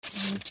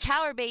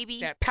Power, baby.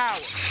 That power.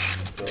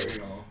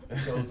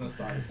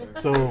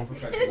 So,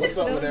 what's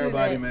up with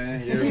everybody,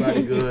 man?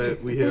 Everybody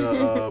good? We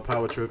here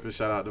power tripping.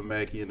 Shout out to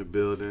Mackie in the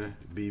building,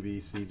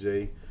 BB,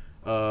 CJ.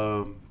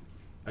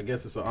 I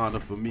guess it's an honor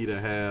for me to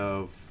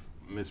have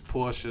Miss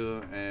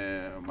Portia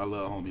and my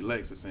little homie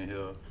Lexus in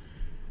here.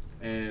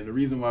 And the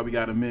reason why we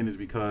got them in is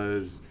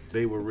because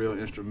they were real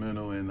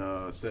instrumental in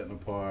setting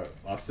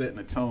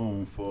the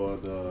tone for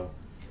the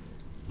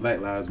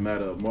Black Lives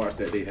Matter march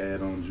that they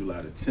had on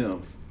July the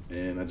 10th.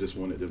 And I just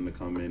wanted them to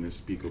come in and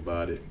speak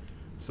about it.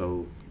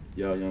 So,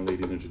 y'all young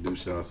ladies,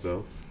 introduce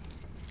yourself.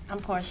 I'm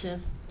Portia.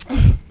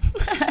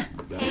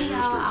 Hey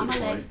y'all, I'm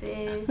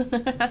Alexis.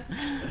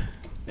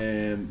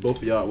 And both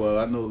of y'all, well,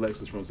 I know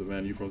Alexis from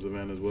Savannah. You from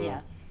Savannah as well?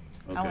 Yeah.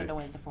 Okay. I went to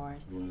Windsor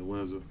Forest. You went to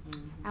Windsor?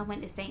 I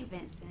went to St.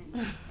 Vincent.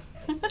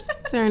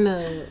 Turn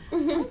up.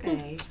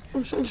 Okay.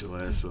 Shut your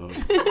ass up.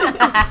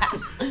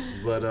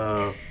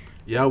 But,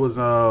 yeah, I was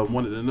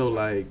wanted to know,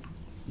 like,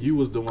 you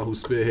was the one who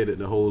spearheaded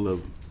the whole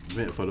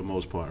event for the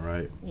most part,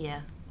 right?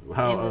 Yeah.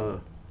 How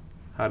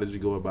did you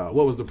go about?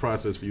 What was the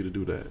process for you to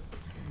do that?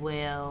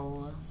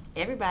 Well,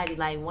 everybody,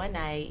 like, one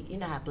night, you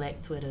know how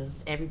Black Twitter,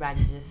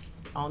 everybody just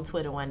on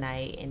Twitter one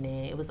night, and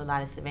then it was a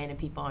lot of Savannah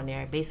people on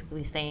there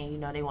basically saying, you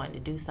know, they wanted to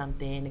do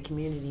something in the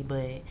community,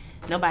 but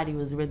nobody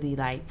was really,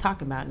 like,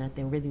 talking about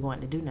nothing, really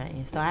wanting to do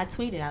nothing. So I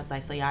tweeted, I was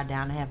like, so y'all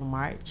down to have a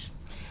march?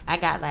 I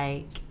got,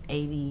 like,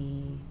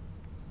 between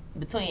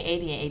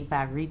 80 and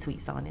 85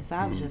 retweets on it. So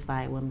I was just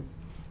like, well,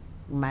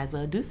 we might as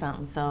well do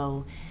something.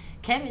 So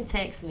Kevin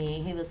texted me,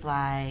 and he was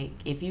like,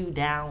 if you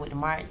down with the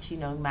march, you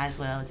know, you might as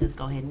well just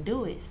go ahead and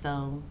do it.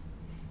 So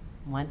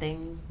one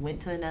thing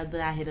went to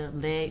another. I hit up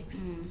Lex.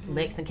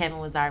 Lex and Kevin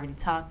was already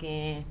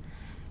talking.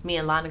 Me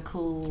and Lana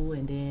cool,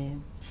 and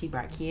then she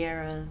brought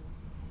Kiera.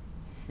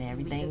 And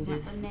everything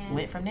just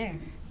went from there.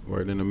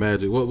 Word in the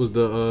magic. What was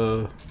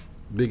the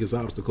biggest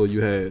obstacle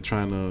you had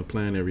trying to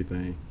plan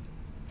everything?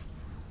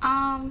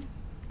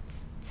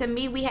 To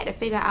me, we had to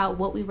figure out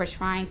what we were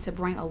trying to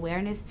bring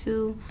awareness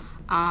to.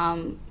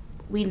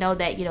 We know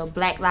that, you know,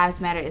 Black Lives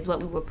Matter is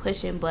what we were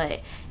pushing, but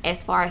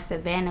as far as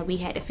Savannah, we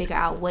had to figure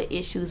out what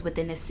issues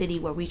within the city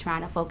were we trying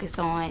to focus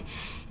on.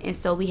 And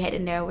so we had to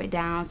narrow it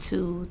down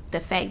to the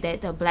fact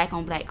that the black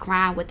on black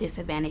crime within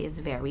Savannah is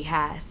very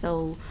high.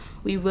 So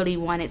we really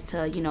wanted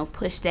to, you know,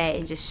 push that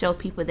and just show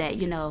people that,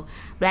 you know,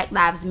 Black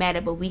Lives Matter,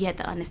 but we had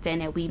to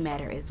understand that we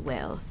matter as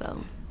well.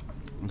 So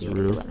That's we had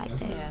to real. do it like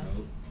that. Yeah.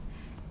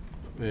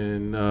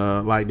 And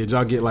like, did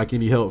y'all get like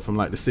any help from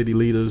like the city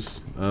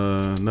leaders?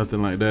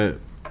 Nothing like that.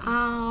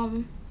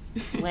 Well,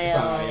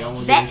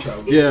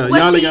 Yeah,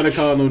 y'all ain't gotta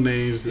call no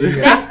names.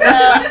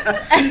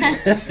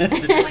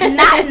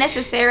 Not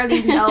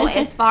necessarily, no,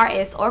 as far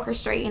as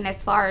orchestrating,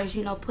 as far as,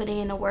 you know, putting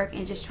in the work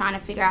and just trying to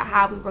figure out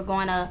how we were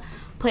going to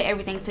put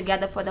everything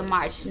together for the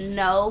march.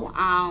 No,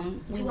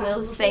 we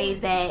will say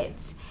that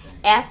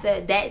after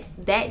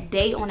that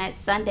day on that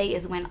Sunday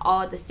is when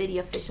all the city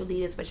official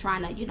leaders were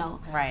trying to, you know,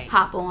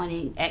 hop on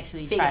and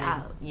actually figure try to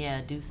out.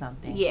 do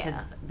something. Yeah.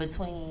 'Cause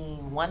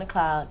between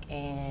 1:00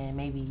 and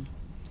maybe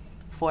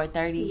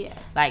 4:30, Yeah.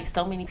 like,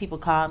 so many people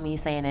called me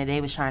saying that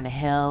they was trying to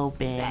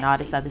help and all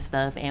this other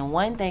stuff. And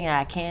one thing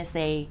I can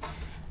say,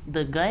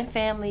 the Gunn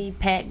family,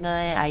 Pat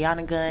Gunn,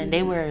 Ayana Gunn,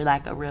 they were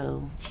like a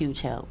real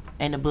huge help,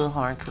 and the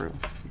Bullhorn crew.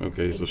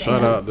 Okay, so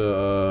shout out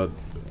to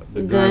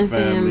the Gunn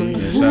family,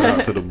 and shout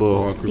out to the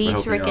Bullhorn crew for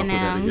helping y'all put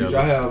that together.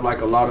 Y'all have like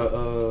a lot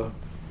of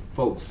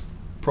folks,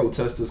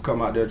 protesters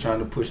come out there trying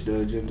to push the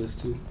agendas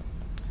too?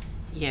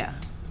 Yeah.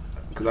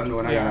 Because I know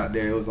when I got out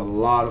there, it was a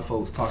lot of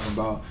folks talking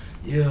about,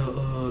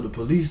 the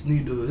police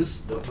need to,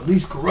 the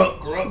police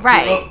corrupt. And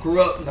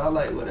I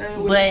like, what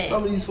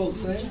some of these folks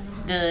saying?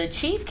 The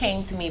chief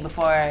came to me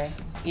before,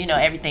 you know,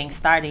 everything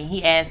started.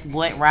 He asked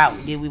what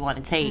route did we want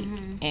to take.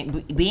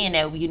 And being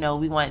that, you know,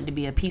 we wanted to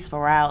be a peaceful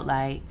route,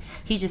 like,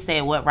 he just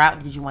said, what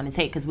route did you want to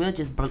take? Because we'll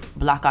just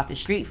block off the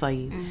street for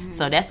you.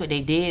 So that's what they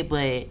did,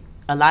 but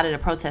a lot of the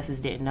protesters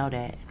didn't know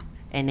that.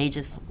 And they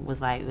just was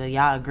like, well,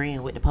 y'all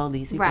agreeing with the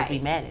police. We supposed to be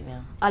mad at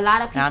them. A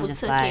lot of people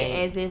took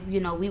it as if, you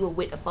know, we were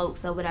with the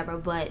folks or whatever,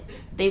 but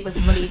they was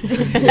really no, for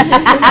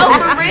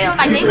real.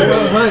 Like, they was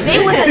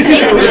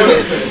upset.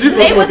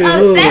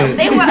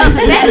 They were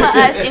upset with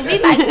us, and we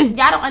like,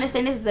 y'all don't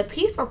understand. This is a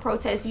peaceful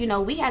protest. You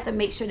know, we have to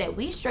make sure that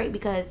we straight,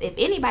 because if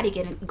anybody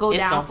can go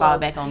down, it's gonna fall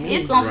back on me.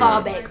 It's gonna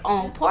fall back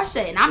on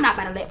Portia, and I'm not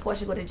about to let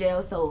Portia go to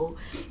jail. So,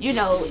 you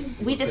know,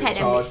 we just had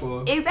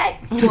to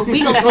exactly. Well,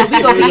 we gonna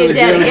be in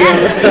jail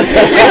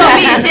together. We're gonna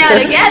be in jail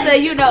together,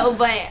 you know,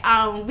 but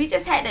we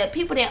just had to,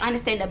 people didn't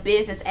understand the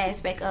business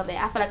aspect of it.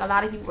 I feel like a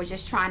lot of people were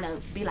just trying to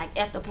be like,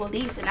 F the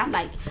police, and I'm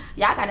like,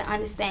 y'all gotta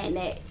understand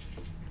that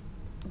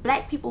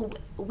black people,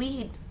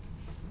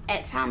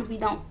 at times we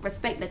don't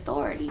respect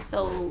authority.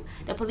 So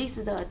the police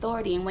is the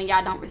authority, and when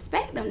y'all don't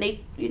respect them, they,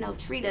 you know,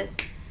 treat us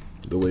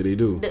the way they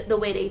do. The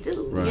way they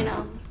do, you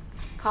know,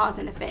 cause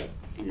and effect,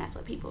 and that's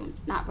what people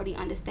not really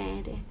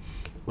understanding.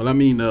 Well, I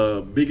mean,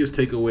 the biggest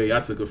takeaway I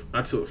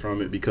took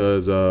from it,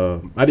 because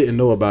I didn't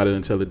know about it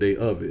until the day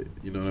of it.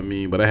 You know what I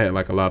mean? But I had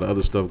like a lot of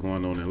other stuff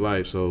going on in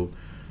life. So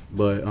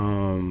But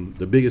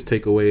the biggest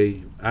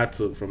takeaway I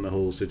took from the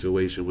whole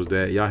situation was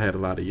that y'all had a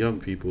lot of young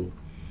people,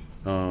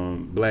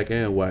 black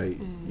and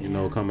white, you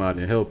know, come out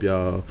and help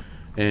y'all.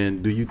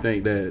 And do you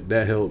think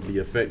that helped the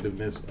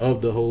effectiveness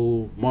of the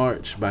whole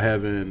march by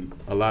having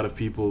a lot of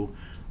people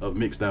of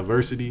mixed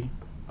diversity?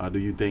 Or do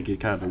you think it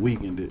kind of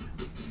weakened it?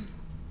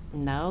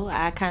 No,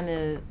 I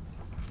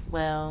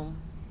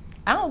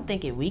don't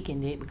think it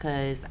weakened it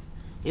because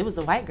it was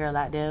a white girl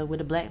out there with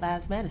a Black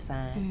Lives Matter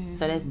sign.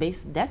 So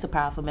that's a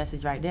powerful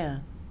message right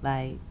there.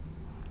 Like,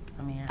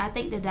 I mean, I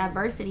think the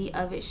diversity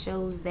of it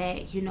shows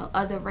that, you know,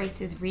 other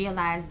races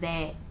realize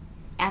that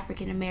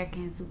African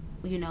Americans,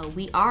 you know,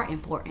 we are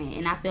important.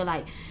 And I feel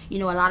like, you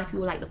know, a lot of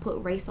people like to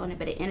put race on it,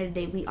 but at the end of the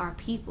day, we are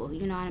people.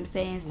 You know what I'm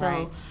saying?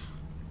 So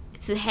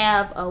to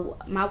have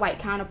my white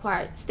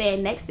counterpart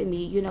stand next to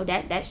me, you know,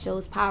 that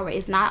shows power.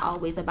 It's not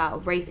always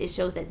about race. It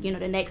shows that, you know,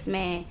 the next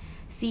man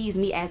sees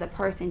me as a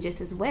person just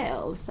as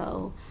well.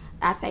 So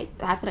I feel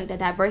like the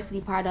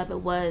diversity part of it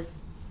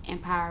was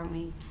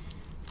empowering.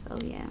 So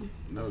yeah,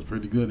 that was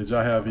pretty good. Did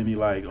y'all have any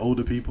like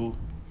older people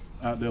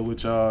out there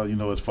with y'all, you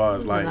know, as far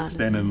as like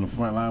standing in the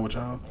front line with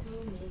y'all?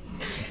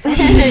 The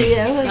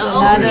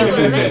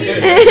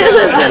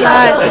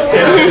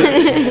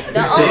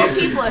old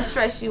people will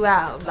stress you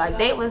out. Like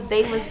they was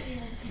nerve-wracking.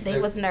 They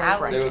was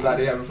out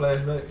there having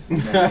flashbacks.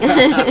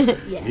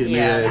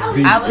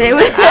 I was real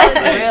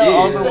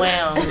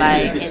overwhelmed.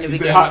 Like in the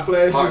beginning, hot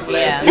flashes.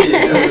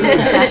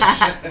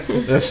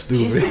 That's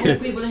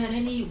stupid. People in here, they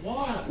need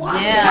water.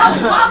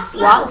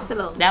 Walk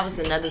slow. That was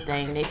another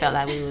thing. They felt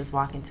like we was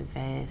walking too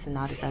fast and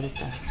all this other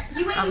stuff.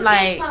 I'm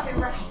like,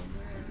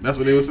 that's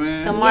what they were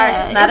saying. So march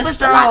is not a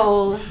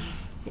stroll.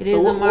 It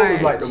is a march. What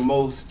was like the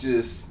most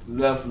just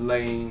left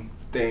lane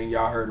thing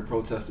y'all heard the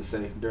protesters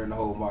say during the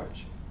whole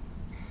march?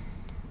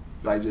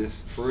 Like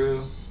just for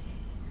real?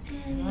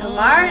 The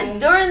march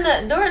during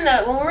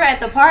the when we were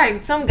at the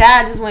park, some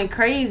guy just went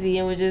crazy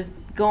and was just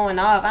going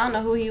off. I don't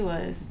know who he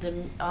was.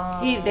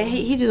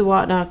 He just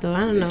walked off though. I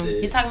don't know.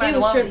 You talking about the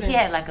one? He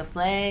had like a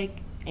flag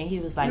and he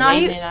was like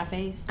waving in our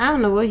face. I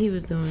don't know what he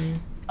was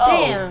doing.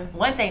 Damn.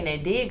 One thing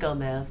that did go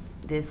left.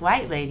 This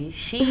white lady,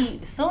 she,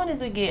 as soon as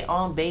we get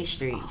on Bay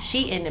Street,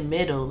 she in the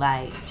middle,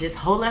 like, just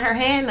holding her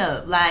hand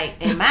up. Like,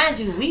 and mind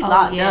you, we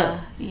locked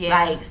up. Yeah.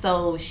 Like,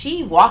 so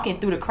she walking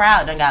through the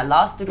crowd, done got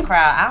lost through the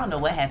crowd. I don't know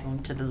what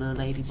happened to the little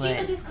lady, but... She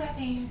was just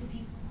clapping hands with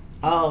people.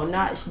 Oh,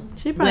 not...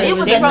 She probably...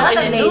 They wrote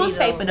in the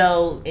newspaper,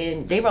 though,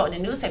 and they wrote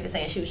in the newspaper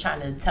saying she was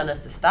trying to tell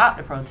us to stop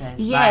the protest.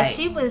 Yeah, like,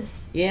 she was...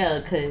 Yeah,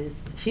 because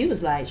she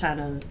was, like, trying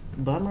to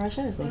bum rush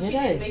us. And she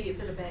didn't make it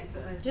to the back to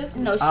us.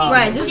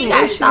 She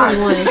got stopped.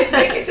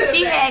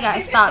 She had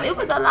got stopped. It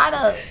was a lot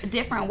of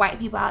different white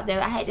people out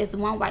there. I had this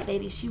one white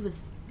lady. She was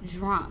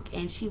drunk,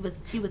 and she was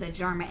a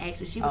German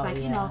actress. She was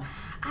you know,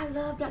 I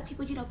love black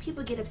people. You know,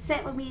 people get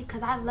upset with me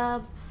because I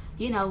love,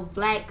 you know,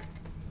 black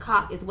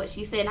cock is what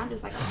she said. And I'm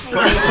just like, okay, you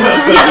know,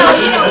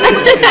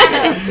 people just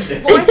trying to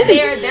force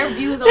their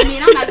views on me,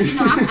 and I'm like, you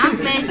know, I'm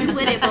glad you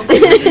with it, but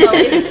you know,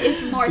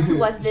 it's more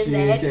to us than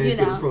that. You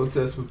know, to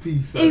protest for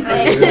peace.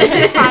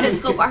 Exactly. She's trying to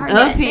scope out her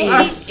neck.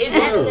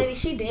 That lady,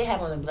 she did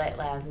have on a Black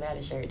Lives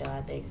Matter shirt, though.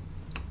 I think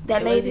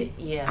that lady.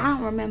 Yeah, I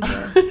don't remember.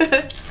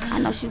 I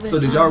know she was. So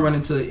did y'all run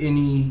into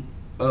any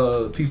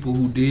people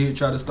who did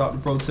try to stop the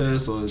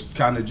protest, or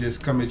kind of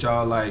just come at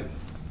y'all like,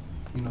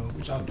 you know,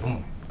 what y'all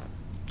doing?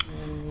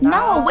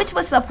 No, which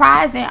was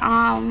surprising.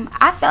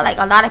 I felt like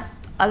a lot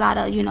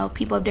of you know,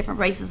 people of different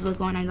races was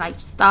going to like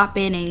stop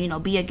it and, you know,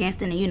 be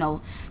against it and, you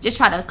know, just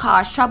try to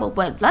cause trouble.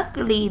 But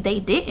luckily they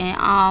didn't.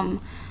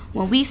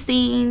 When we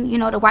seen, you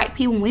know, the white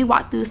people, when we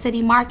walked through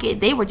City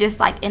Market, they were just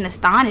like in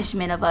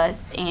astonishment of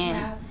us.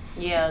 And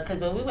yeah,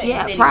 because when we went to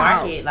City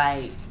Market,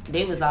 like,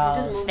 they was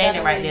all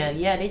standing right there.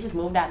 Yeah, they just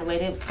moved out the way.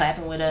 They was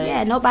clapping with us.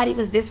 Yeah, nobody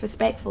was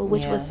disrespectful,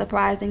 which was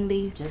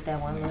surprisingly. Just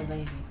that one little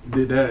lady.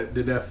 Did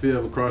that fear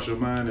ever cross your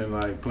mind in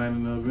like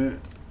planning the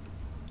event?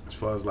 As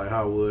far as like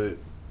how would,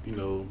 you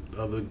know,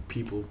 other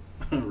people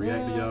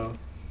react to y'all?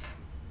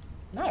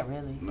 Not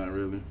really. Not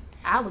really.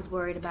 I was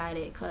worried about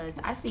it because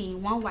I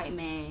seen one white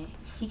man.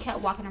 He kept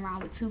walking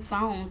around with 2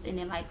 phones, and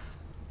then like.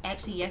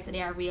 Actually,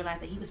 yesterday I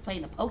realized that he was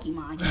playing a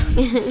Pokemon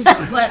game.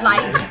 But like,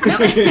 I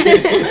was just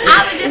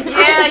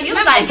you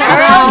was like,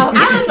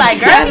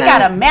 girl, he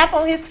got a map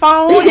on his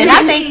phone, and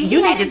I think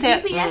you need to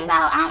tell. GPS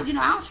out. I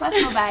don't trust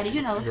nobody,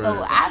 you know.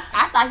 So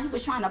I thought he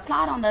was trying to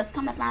plot on us.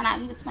 Come to find out,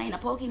 he was playing a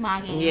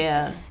Pokemon game.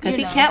 Yeah, because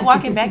he kept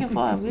walking back and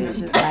forth. We was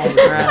just like,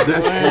 girl, he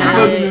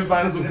wasn't even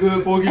finding some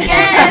good Pokemon.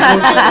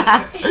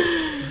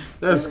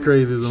 That's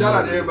crazy. Shout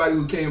out to everybody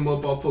who came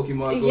up off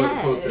Pokemon Go to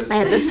protest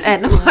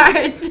at the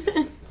march.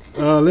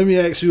 Let me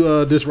ask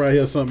you this right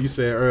here. Something you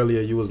said earlier.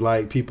 You was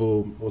like,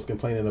 people was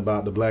complaining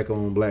about the black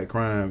on black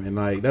crime, and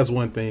like that's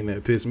one thing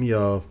that pissed me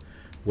off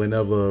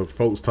whenever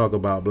folks talk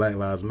about Black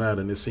Lives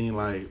Matter, and it seemed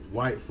like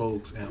white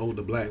folks and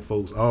older black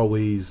folks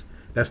always,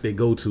 that's their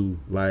go-to.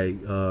 Like,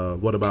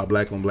 what about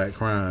black on black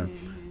crime?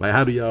 Mm-hmm. Like,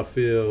 how do y'all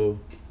feel,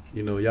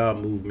 you know, y'all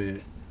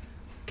movement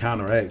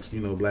counteracts, you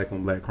know, black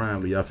on black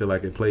crime? Do y'all feel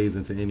like it plays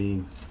into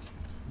any,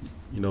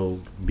 you know,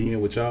 being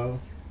with y'all?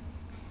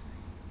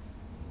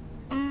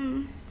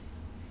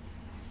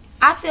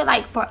 I feel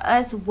like for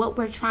us, what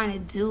we're trying to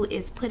do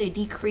is put a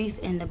decrease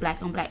in the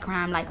black on black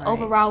crime. Like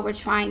overall, we're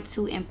trying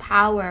to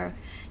empower,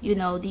 you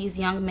know, these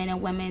young men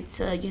and women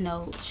to, you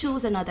know,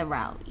 choose another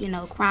route. You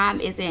know,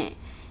 crime isn't,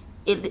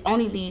 it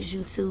only leads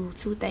you to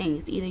two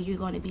things. Either you're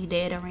going to be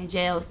dead or in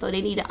jail. So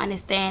they need to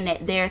understand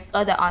that there's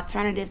other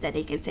alternatives that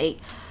they can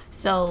take.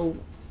 So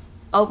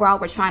overall,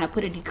 we're trying to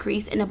put a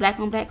decrease in the black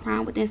on black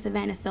crime within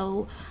Savannah.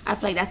 So I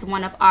feel like that's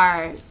one of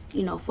our,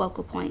 you know,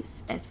 focal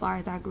points as far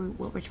as our group,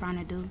 what we're trying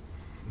to do.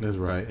 That's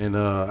right. And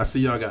I see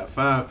y'all got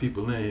 5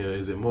 people in here.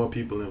 Is it more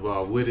people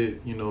involved with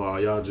it? You know,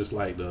 are y'all just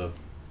like the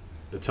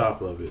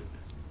top of it?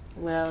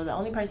 Well, the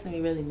only person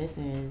we really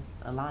missing is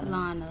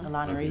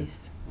Alana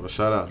Reese. Well,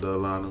 shout out to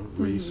Alana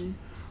Reese.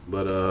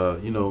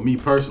 But, you know, me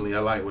personally, I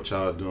like what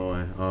y'all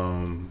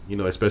doing. You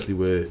know, especially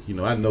with, you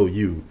know, I know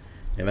you.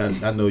 And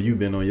I know you've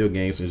been on your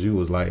game since you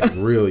was, like,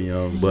 real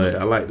young. But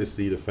I like to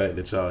see the fact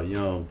that y'all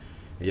young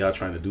and y'all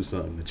trying to do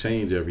something to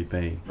change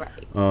everything.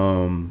 Right.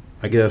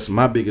 I guess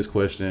my biggest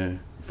question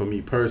for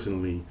me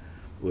personally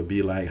would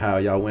be, like, how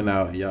y'all went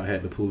out and y'all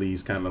had the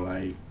police kind of,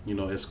 like, you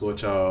know,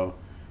 escort y'all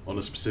on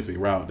a specific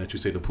route that you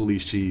say the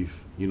police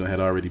chief, you know, had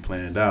already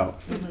planned out.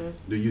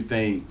 Do you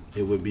think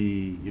it would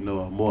be, you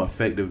know, a more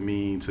effective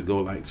means to go,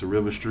 like, to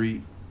River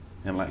Street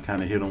and, like,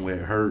 kind of hit them where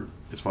it hurt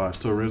as far as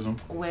tourism?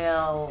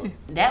 Well,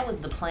 that was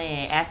the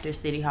plan after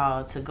City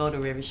Hall, to go to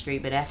River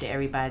Street. But after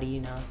everybody,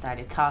 you know,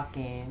 started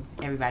talking,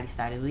 everybody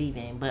started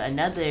leaving. But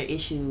another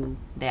issue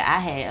that I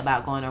had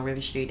about going on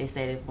River Street, they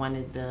said if one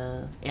of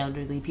the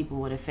elderly people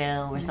would have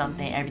fell or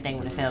something, everything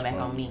would have fell back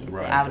on me.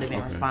 Right. I would have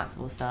been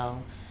responsible.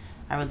 So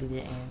I really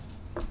didn't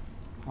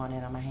want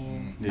that on my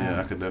hands. Yeah,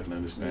 I could definitely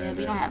understand. Yeah,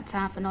 we don't have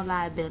time for no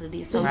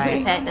liability, so we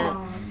just had to.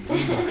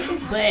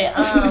 But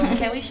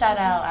can we shout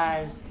out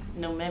our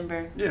new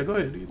member? Yeah, go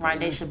ahead.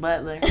 Rondesha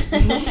Butler.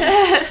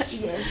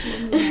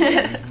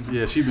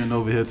 Yeah, she been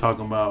over here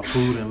talking about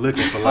food and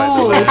liquor for like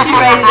Ooh, the last she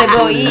ready to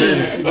go eat.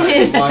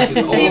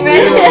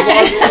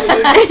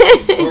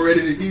 She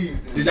ready to eat.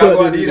 Did y'all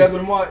go out to eat after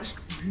the march?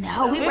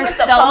 No, we We were were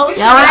so supposed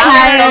to.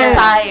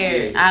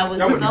 tired. I was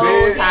so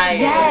That was tired.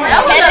 bad. I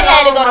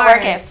had to go to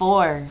work at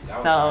 4.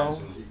 So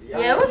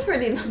Yeah, it was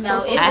pretty.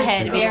 No, it was I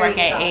had to be work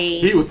at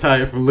 8. He was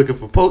tired from looking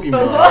for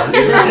Pokemon.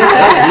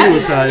 He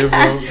was tired,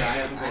 bro.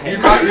 You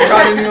probably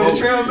be on the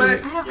trail, man?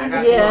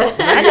 Yeah.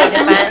 I need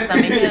to find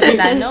something here.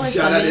 I know it's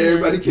Shout out to something.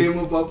 everybody came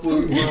up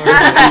for me.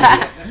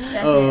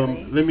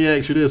 Let me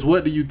ask you this.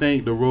 What do you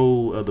think the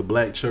role of the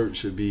black church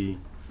should be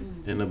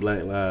in the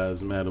Black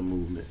Lives Matter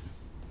movement?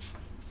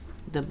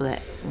 The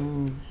black.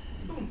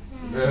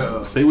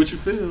 Yeah. Say what you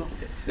feel.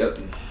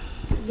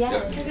 Yeah,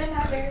 because they're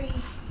not very,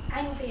 I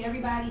ain't gonna say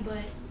everybody, but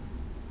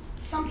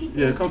some people.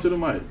 Yeah, come to the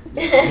mic.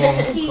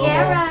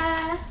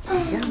 Kiara.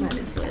 Y'all might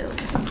as well. I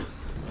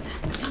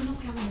don't know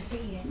what I want to say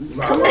yet.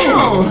 Come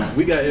on.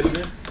 We got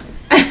editing.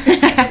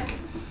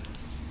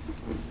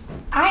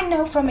 I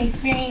know from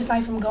experience,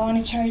 like from going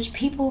to church,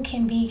 people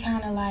can be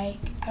kind of like,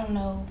 I don't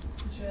know,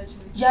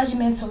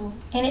 judgmental,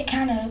 and it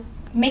kind of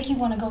make you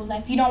want to go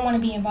left. You don't want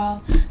to be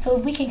involved. So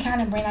if we can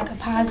kind of bring like a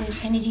positive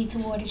energy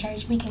toward the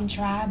church, we can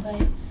try,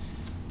 but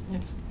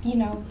you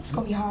know, it's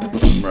gonna be hard.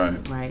 Right.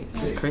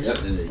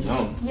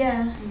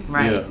 Yeah.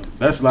 Right. Yeah.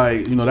 That's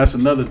like, you know, that's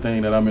another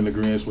thing that I'm in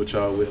agreement with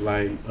y'all with.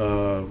 Like,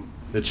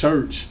 the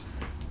church.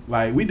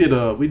 Like, we did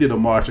a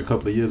march a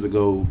couple of years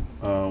ago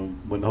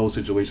when the whole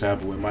situation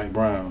happened with Mike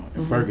Brown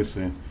in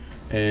Ferguson.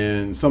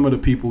 And some of the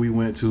people we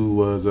went to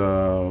was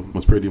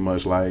pretty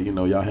much like, you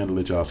know, y'all handle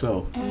it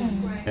yourself.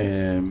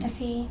 And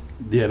see,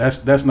 yeah,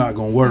 that's not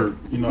gonna work.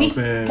 You know what I'm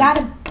saying?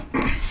 Gotta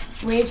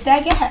bridge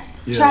that gap.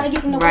 Yeah. Try to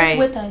get them to Right.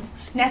 work with us,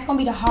 and that's gonna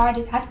be the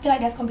hardest. I feel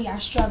like that's gonna be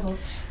our struggle.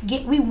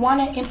 We want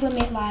to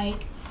implement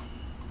like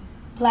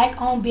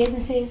black-owned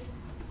businesses,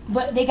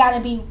 but they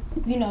gotta be,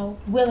 you know,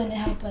 willing to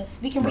help us.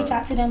 We can reach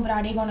out to them, but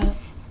are they gonna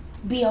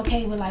be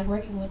okay with like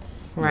working with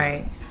us?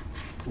 Right.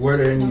 Were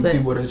there any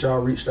people that y'all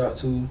reached out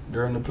to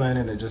during the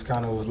planning that just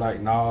kind of was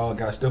like, nah,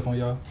 got stuff on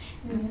y'all?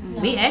 No.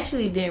 We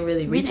actually didn't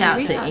really We reach didn't out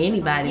reach to out to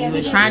anybody. nobody. We were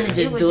Yeah, trying to it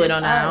just was do it just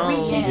on our reach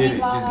own. out. Get it.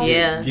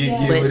 Yeah. Get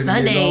But with it and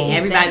Sunday, get on.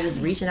 everybody was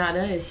reaching out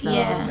to us. So.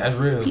 Yeah. That's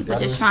real. People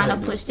Gotta just trying to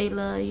respect it. push their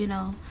little, you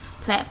know,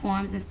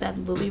 platforms and stuff,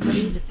 but we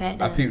really just had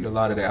to. I peeped a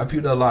lot of that. I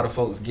peeped a lot of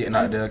folks getting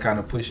out there, kind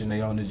of pushing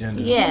their own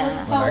agenda. Yeah.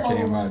 When I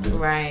came out there.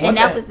 Right. And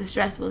that was the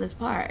stressfulest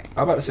part.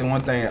 I'm about to say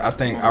one thing. I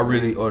think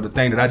the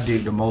thing that I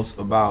dig the most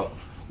about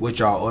what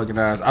y'all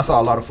organized. I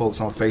saw a lot of folks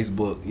on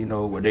Facebook, you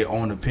know, where they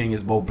own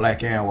opinions, both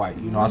black and white.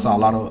 You know, I saw a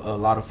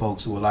lot of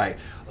folks who were like,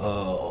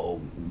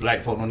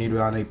 black folk don't need to be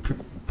on there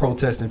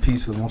protesting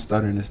peacefully. I'm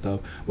stuttering and stuff.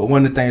 But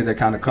one of the things that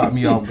kind of caught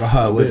me off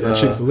guard was that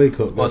Chick-fil-A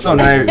cup. Well,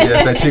 something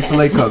that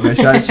Chick-fil-A cup, man.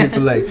 Shout out to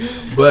Chick-fil-A.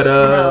 But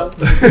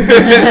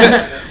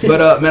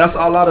man, I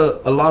saw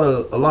a lot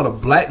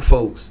of black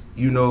folks,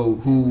 you know,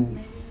 who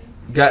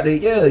got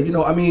their you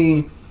know, I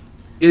mean,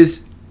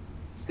 it's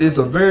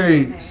a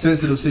very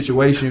sensitive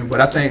situation, but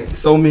I think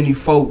so many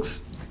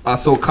folks are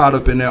so caught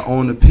up in their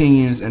own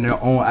opinions and their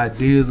own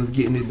ideas of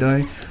getting it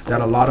done that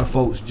a lot of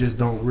folks just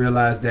don't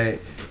realize that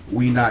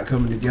we not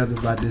coming together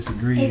by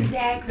disagreeing.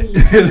 Exactly.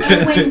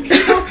 And when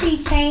people see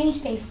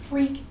change, they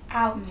freak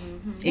out.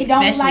 They Especially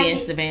don't like in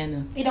it.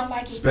 Savannah. They don't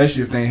like it.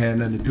 Especially if they ain't had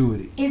nothing to do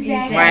with it.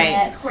 Exactly.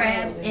 Right.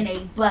 Crabs in a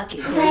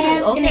bucket.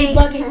 Crabs in Okay. a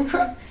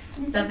bucket.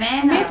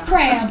 Savannah. Miss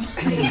Crab.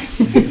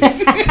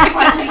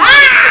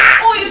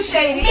 Oh, you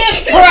shady.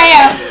 Miss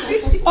Crab.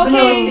 No,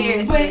 Okay.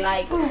 seriously,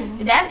 like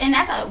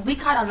we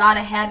caught a lot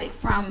of havoc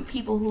from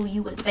people who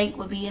you would think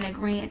would be in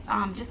agreement.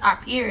 Just our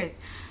peers.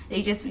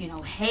 They just,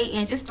 hate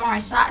and just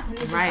throwing shots, and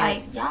it's just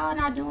like, y'all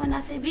not doing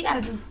nothing. We gotta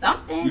do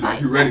something.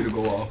 You ready to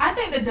go off? I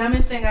think the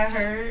dumbest thing I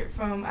heard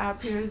from our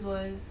peers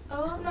was,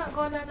 "Oh, I'm not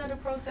going to another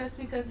protest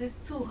because it's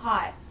too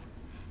hot."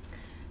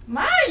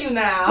 Mind you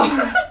now,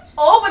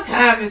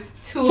 overtime is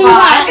too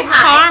hot.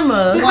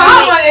 Karma.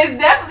 Karma is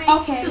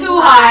definitely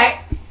too hot.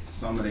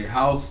 Some of their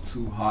house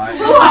too hot.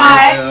 Too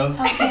hot.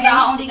 Okay.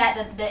 Y'all only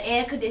got the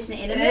air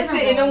conditioning in the That's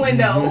living it in the room.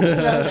 window.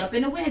 Plugged up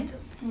in the window.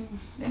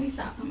 Let me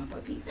stop coming for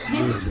people.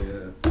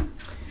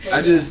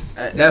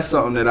 That's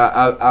something that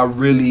I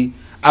really,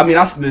 I've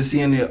been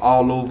seeing it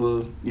all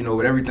over,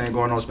 with everything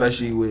going on,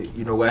 especially with,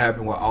 what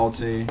happened with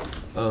Alton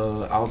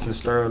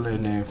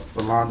Sterling and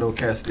Philando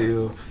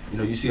Castile.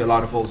 You see a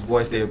lot of folks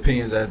voice their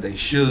opinions as they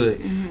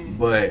should,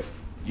 but,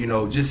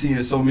 just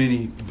seeing so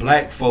many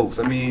black folks,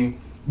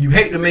 you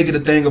hate to make it a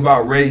thing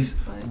about race,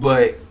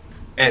 but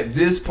at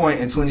this point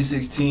in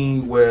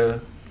 2016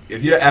 where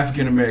if you're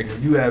African American,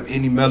 if you have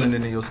any melanin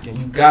in your skin,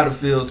 you gotta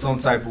feel some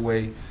type of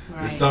way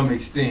to some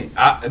extent.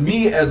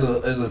 Me as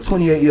a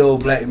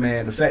 28-year-old black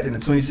man, the fact that in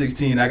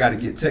 2016 I gotta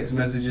get text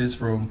messages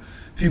from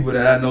people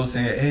that I know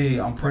saying, "Hey,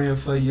 I'm praying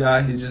for you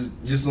out here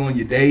just on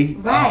your day.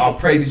 I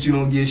pray that you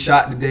don't get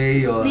shot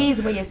today." Or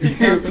please wear your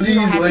seatbelt.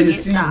 Please wear your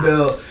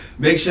seatbelt.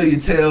 Make sure your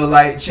tail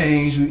light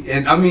change.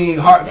 And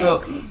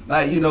heartfelt,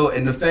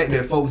 and the fact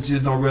that folks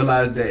just don't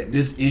realize that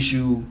this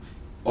issue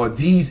or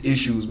these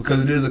issues,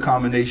 because it is a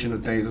combination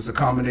of things. It's a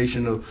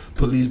combination of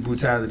police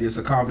brutality. It's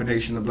a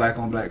combination of black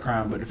on black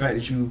crime. But the fact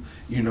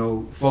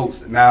that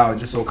folks now are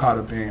just so caught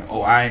up in,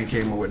 I ain't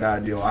came up with the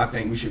idea, or I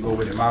think we should go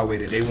with it my way,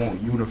 that they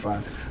won't unify.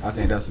 I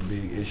think that's a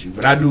big issue.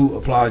 But I do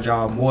applaud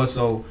y'all more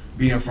so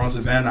being from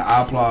Savannah.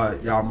 I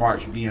applaud y'all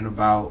march being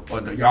about,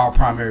 or y'all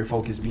primary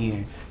focus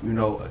being,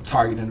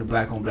 targeting the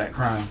black on black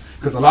crime.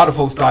 Because a lot of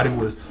folks thought it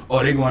was,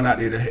 they going out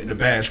there to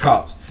bash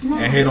cops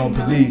and hate on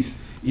police.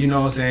 You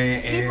know what I'm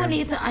saying? And people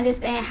need to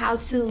understand how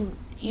to,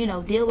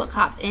 deal with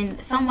cops.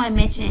 And someone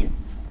mentioned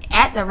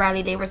at the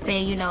rally, they were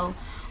saying,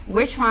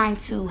 we're trying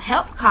to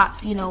help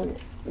cops,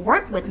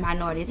 work with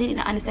minorities. They need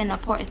to understand the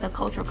importance of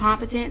cultural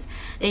competence.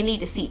 They need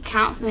to seek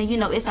counseling.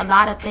 It's a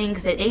lot of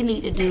things that they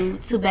need to do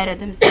to better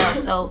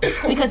themselves. So,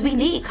 because we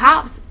need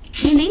cops,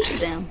 we need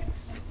them.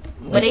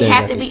 But they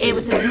have to be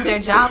able to do their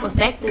job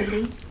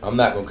effectively. I'm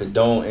not going to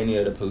condone any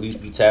of the police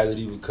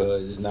brutality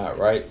because it's not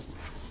right.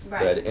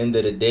 But at the end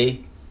of the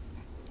day,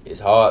 it's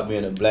hard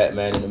being a black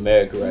man in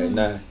America right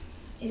now.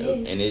 It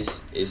is. And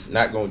it's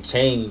not going to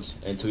change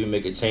until we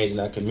make a change in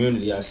our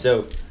community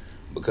ourselves.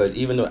 Because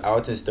even though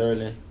Alton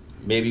Sterling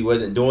maybe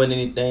wasn't doing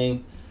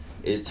anything,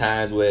 it's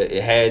times where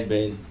it has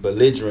been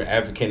belligerent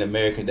African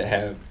Americans that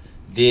have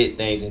did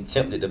things and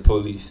tempted the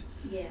police.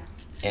 Yeah.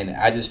 And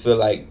I just feel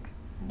like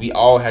we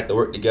all have to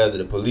work together.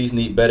 The police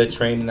need better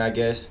training, I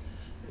guess,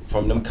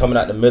 from them coming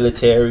out the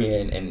military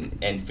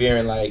and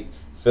feeling like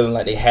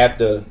they have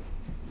to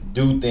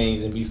do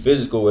things and be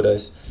physical with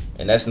us,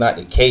 and that's not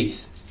the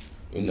case.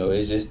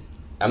 It's just,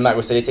 I'm not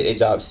gonna say they take their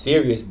job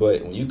serious,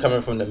 but when you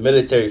coming from the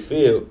military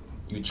field,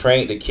 you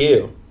trained to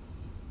kill.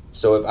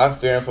 So if I'm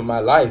fearing for my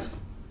life,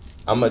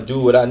 I'm gonna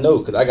do what I know,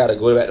 because I gotta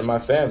go back to my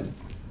family.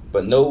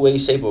 But no way,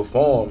 shape, or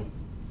form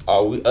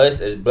are us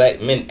as black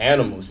men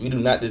animals. We do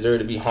not deserve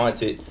to be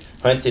hunted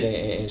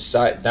and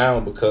shot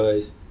down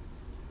because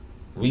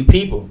we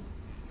people.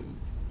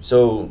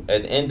 So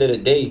at the end of the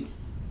day,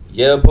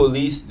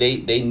 police,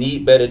 they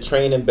need better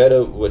training,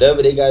 better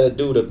whatever they got to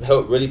do to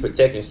help really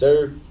protect and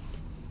serve.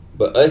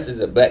 But us as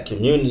a black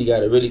community got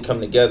to really come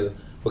together,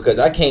 because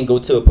I can't go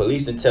to a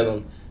police and tell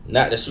them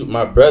not to shoot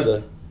my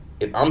brother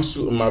if I'm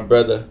shooting my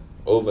brother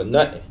over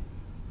nothing.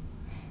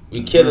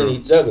 We killing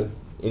each other,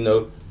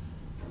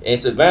 And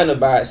Savannah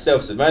by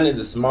itself, Savannah is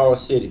a small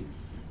city.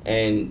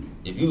 And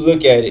if you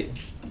look at it,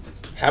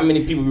 how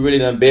many people we really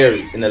done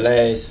buried in the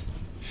last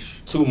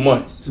 2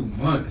 months? 2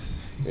 months.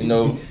 We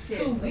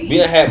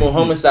done had more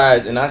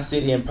homicides in our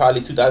city in probably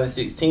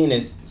 2016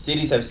 than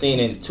cities have seen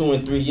in 2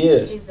 and 3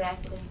 years.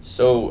 Exactly.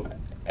 So,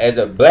 as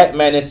a black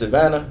man in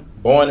Savannah,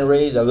 born and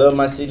raised, I love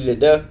my city to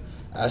death.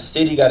 Our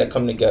city got to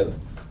come together,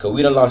 because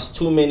we done lost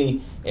too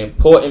many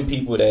important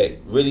people that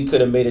really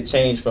could have made a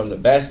change, from the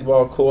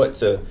basketball court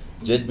to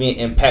just being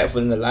impactful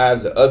in the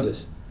lives of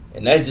others.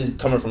 And that's just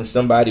coming from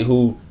somebody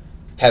who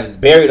has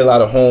buried a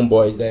lot of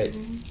homeboys that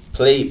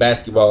played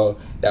basketball,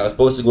 that was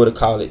supposed to go to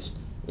college.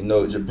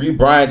 Jabri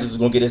Bryant just was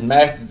going to get his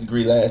master's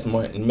degree last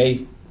month in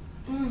May.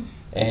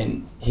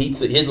 And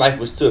his life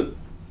was took.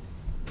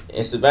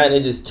 In Savannah,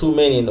 there's just too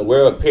many in the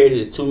world, period.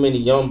 There's too many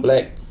young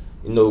black,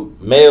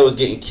 males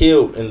getting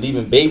killed and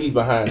leaving babies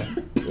behind.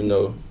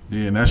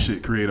 Yeah, and that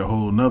shit create a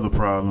whole nother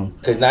problem.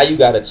 Because now you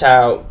got a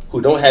child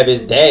who don't have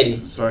his daddy,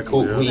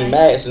 who he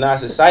mad, so now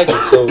it's a cycle.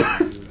 So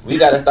we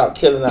got to stop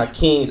killing our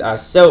kings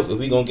ourselves if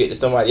we going to get to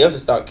somebody else to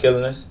start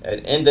killing us.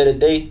 At the end of the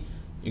day,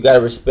 you got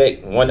to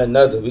respect one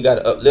another. We got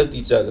to uplift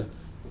each other.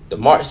 The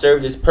march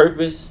served its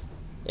purpose,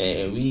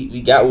 and we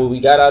got what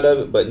we got out of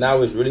it, but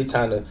now it's really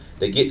time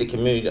to get the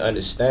community to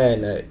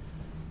understand that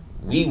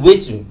we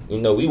with you. You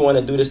know, we want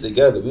to do this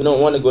together. We don't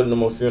want to go to no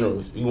more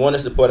funerals. We want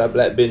to support our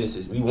black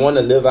businesses. We want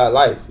to live our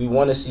life. We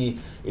want to see,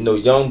 you know,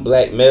 young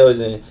black males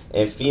and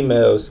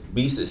females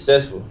be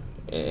successful.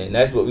 And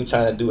that's what we're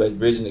trying to do as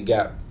Bridging the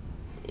Gap.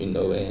 You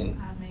know,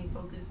 and our main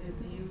focus is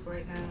the youth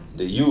right now.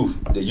 The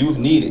youth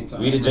need it.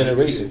 We the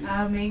generation.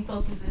 Our main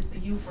focus is the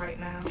youth right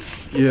now.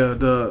 Yeah,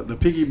 the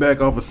piggyback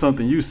off of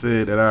something you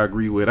said that I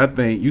agree with. I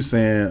think you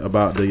saying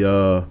about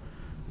the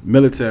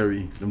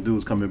military, them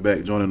dudes coming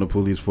back joining the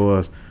police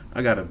force.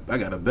 I got a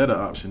better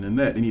option than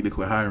that. They need to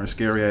quit hiring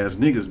scary ass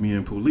niggas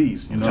being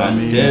police. You know what I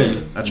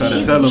mean? I try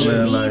to tell them,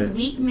 man, like these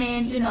weak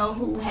men, you know,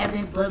 who have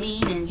been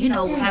bullied and you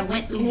know have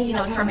went through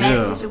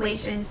traumatic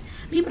situations.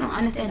 People don't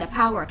understand the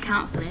power of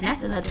counseling.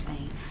 That's another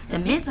thing. The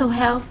mental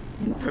health,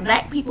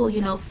 black people,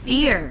 you know,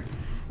 fear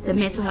the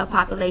mental health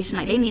population.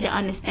 Like they need to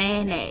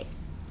understand that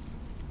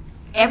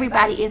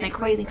everybody isn't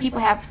crazy. People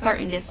have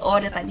certain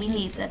disorders. Like we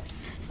need to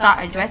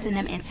start addressing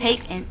them and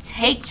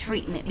take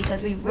treatment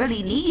because we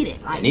really need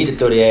it. Like, they need to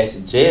throw their ass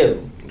in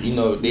jail. You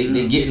know,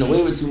 they getting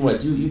away with too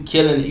much. You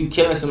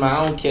killing somebody.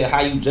 I don't care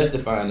how you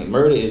justifying it.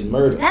 Murder is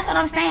murder. That's what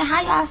I'm saying.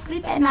 How y'all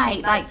sleep at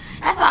night? Like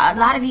that's why a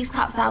lot of these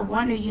cops, I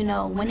wonder, you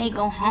know, when they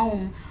go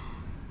home,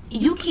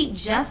 you keep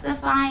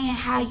justifying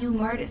how you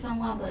murdered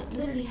someone, but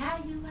literally how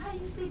do you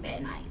sleep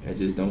at night? I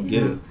just don't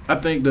get it. I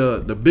think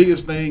the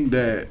biggest thing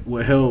that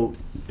would help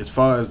as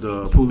far as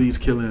the police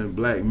killing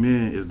black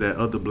men is that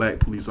other black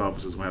police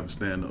officers will have to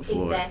stand up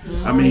for it.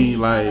 I mean,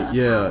 like,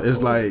 yeah,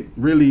 it's like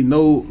really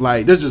no,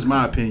 like, that's just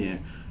my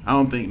opinion. I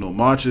don't think no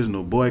marches,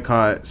 no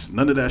boycotts,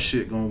 none of that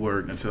shit gonna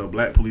work until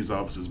black police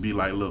officers be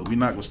like, look, we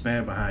not gonna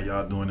stand behind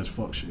y'all doing this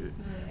fuck shit.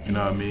 You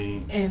know what I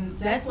mean? And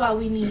that's why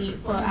we need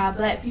for our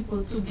black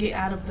people to get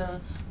out of the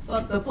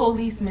fuck the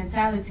police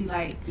mentality.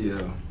 Like,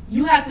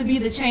 you have to be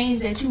the change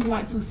that you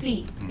want to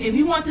see. If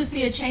you want to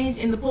see a change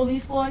in the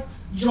police force,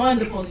 join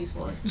the police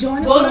force.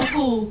 Go to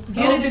school,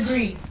 get a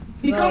degree,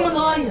 become a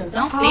lawyer.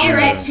 Don't fear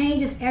it. That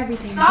changes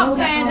everything. Stop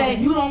saying that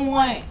you don't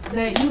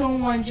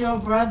want your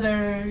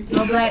brother,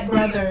 your black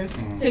brother,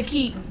 to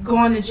keep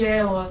going to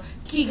jail or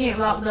keep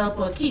getting locked up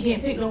or keep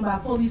getting picked on by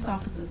police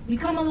officers.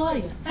 Become a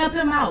lawyer. Help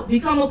him out.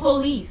 Become a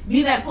police.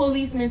 Be that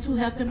policeman to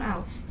help him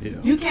out. Yeah.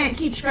 You can't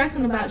keep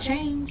stressing about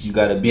change. You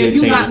gotta be a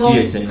change to see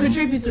a change.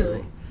 Contribute to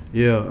it.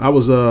 Yeah, I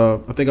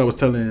think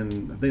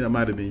that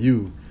might have been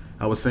you.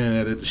 I was saying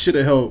that it should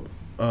have helped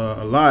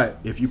a lot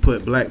if you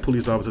put black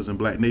police officers in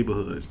black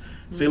neighborhoods.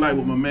 Say like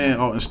with my man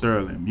Alton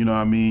Sterling, you know what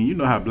I mean? You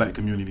know how black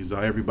communities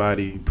are.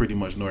 Everybody pretty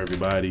much know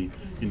everybody.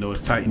 You know,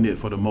 it's tight-knit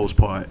for the most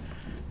part.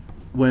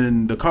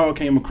 When the call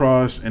came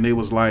across and they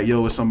was like,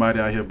 yo, it's somebody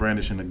out here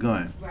brandishing a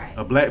gun. Right.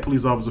 A black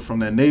police officer from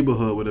that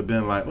neighborhood would have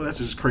been like, oh, that's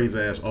just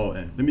crazy-ass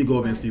Alton. Let me go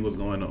over and see what's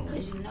going on.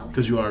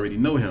 Because you already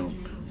know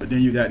him. But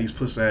then you got these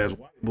puss-ass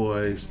white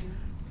boys.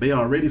 They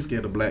already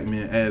scared of black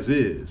men as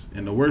is.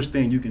 And the worst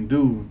thing you can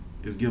do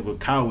is give a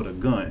coward a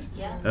gun.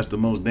 Yeah. That's the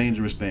most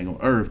dangerous thing on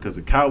earth because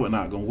a coward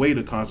not going to weigh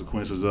the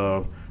consequences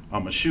of,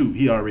 I'm going to shoot.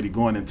 He already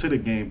going into the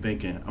game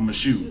thinking, I'm going to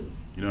shoot.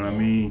 You know what I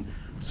mean?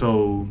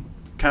 So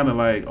kind of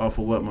like off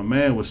of what my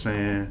man was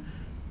saying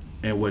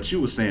and what you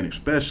were saying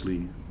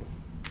especially,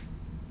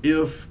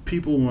 if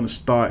people want to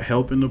start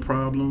helping the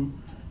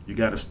problem, you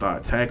got to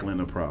start tackling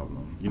the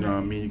problem. You know what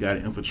I mean? You got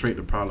to infiltrate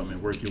the problem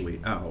and work your way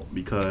out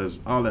because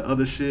all that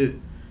other shit,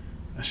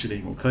 that shit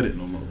ain't gonna cut it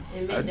no more.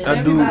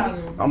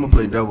 I'm gonna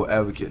play devil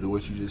advocate to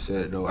what you just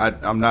said though.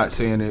 I'm not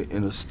saying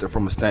it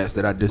from a stance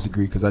that I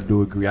disagree because I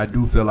do agree. I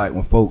do feel like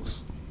when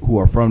folks who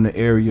are from the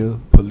area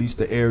police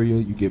the area,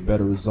 you get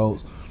better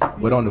results.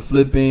 But on the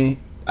flip end,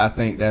 I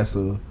think that's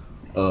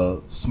a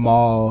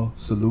small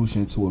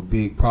solution to a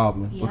big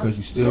problem because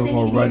you still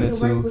gonna run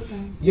into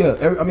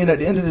I mean, at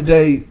the end of the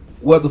day,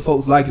 whether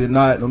folks like it or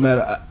not, no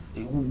matter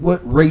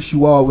what race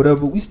you are,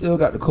 whatever, we still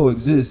got to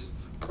coexist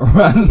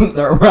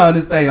around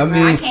this thing. I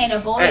mean, I can't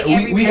avoid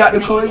we got to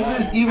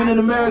coexist. Even in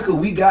America,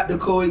 we got to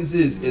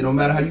coexist. And no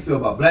matter how you feel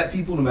about black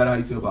people, no matter how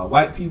you feel about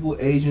white people,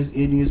 Asians,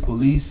 Indians,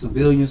 police,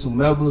 civilians,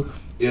 whomever,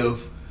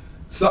 if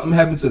something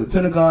happened to the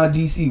Pentagon,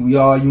 DC, we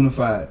all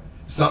unified.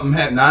 Something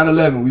happened,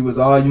 9/11, we was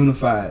all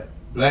unified.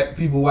 Black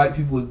people, white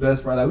people was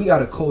best friends. Like, we got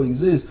to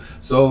coexist.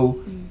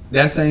 So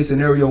that same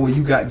scenario where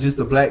you got just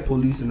the black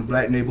police in the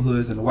black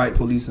neighborhoods and the white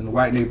police in the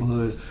white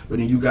neighborhoods, but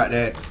then you got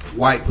that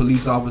white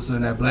police officer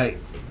and that black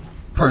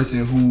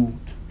person who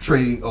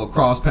trade or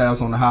cross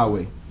paths on the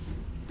highway.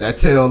 That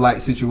tail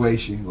light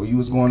situation, or you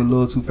was going a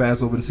little too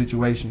fast over the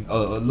situation, a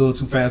little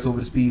too fast over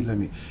the speed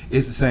limit.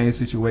 It's the same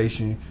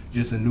situation,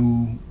 just a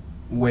new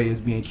way it's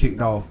being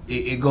kicked off.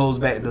 It goes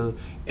back to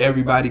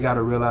everybody got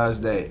to realize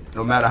that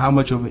no matter how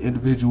much of an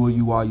individual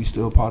you are, you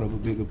still part of a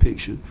bigger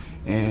picture.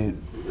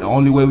 And The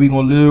only way we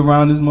gonna live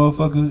around this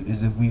motherfucker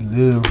is if we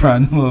live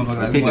around this motherfucker.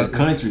 Like take a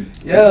country.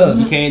 Yeah.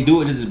 We can't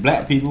do it just as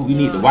black people. We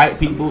need the white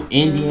people,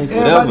 Indians,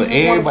 whatever.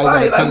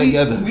 Everybody gotta come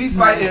together. We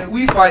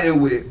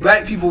fighting with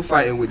black people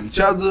fighting with each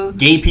other.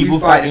 Gay people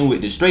fighting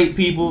with the straight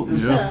people.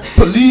 Yeah.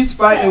 Police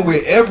fighting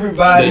with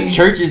everybody. The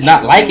church is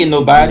not liking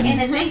nobody.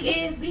 And the thing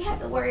is, we have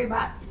to worry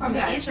about from the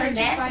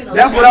international.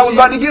 That's what I was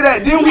about to get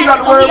at. Then we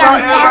got to worry about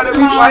everybody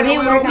we fighting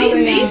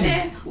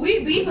with.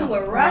 We beefing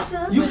with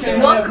Russia,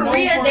 North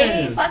Korea. They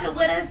ain't fucking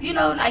with us. You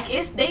know, like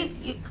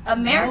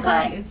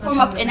America from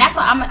and that's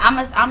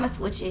why I'm a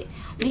switch it.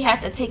 We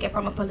have to take it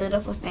from a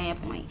political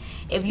standpoint.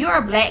 If you're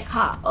a black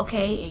cop,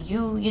 okay, and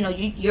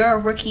you're a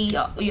rookie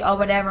or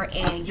whatever,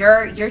 and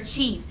your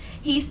chief,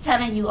 he's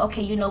telling you,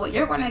 okay, you know what,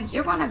 you're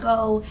gonna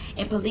go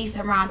and police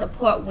around the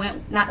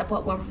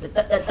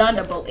the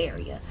Thunderbolt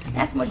area.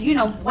 That's more,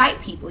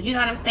 white people. You know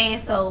what I'm saying?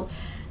 So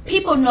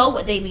people know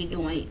what they be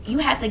doing.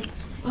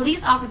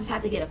 Police officers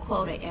have to get a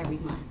quota every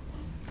month.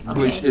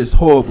 Okay? Which is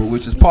horrible,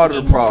 which is part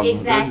of the problem.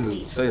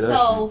 Exactly.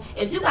 So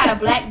if you got a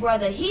black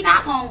brother, he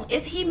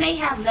may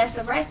have less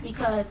arrests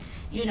because,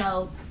 he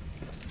not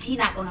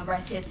gonna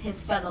arrest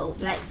his fellow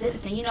black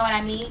citizen, you know what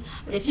I mean?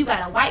 But if you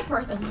got a white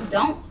person who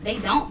don't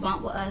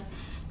bump with us,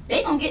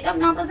 they gonna get them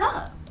numbers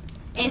up.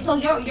 And so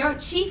your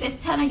chief is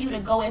telling you to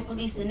go and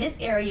police in this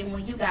area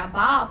when you got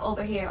Bob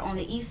over here on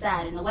the east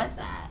side and the west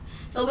side.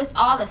 So it's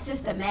all a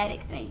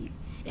systematic thing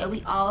that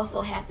we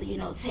also have to,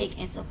 take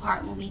into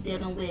part when we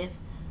dealing with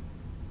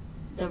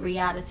the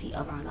reality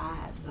of our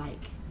lives.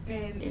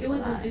 And it was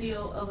a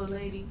video of a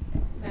lady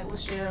that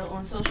was shared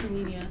on social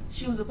media.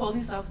 She was a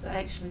police officer,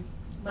 actually,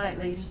 black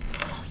lady.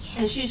 Oh,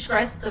 yeah. And she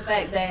stressed the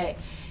fact that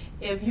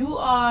if you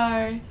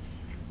are,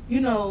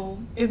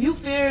 if you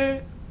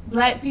fear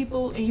black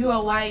people and you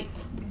are white,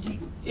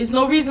 it's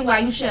no reason why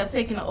you should have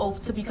taken an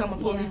oath to become a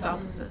police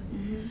officer.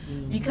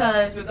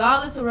 Because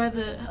regardless of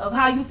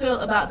how you feel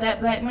about that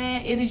black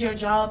man, it is your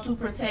job to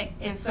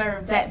protect and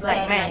serve that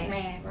black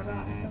man.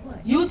 Regardless of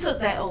what. You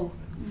took that oath.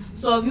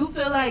 So if you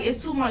feel like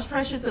it's too much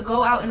pressure to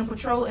go out and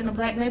patrol in a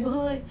black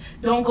neighborhood,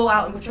 don't go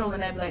out and patrol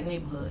in that black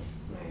neighborhood.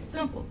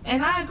 Simple.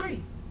 And I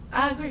agree.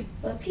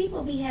 But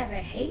people be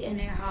having hate in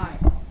their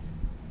hearts.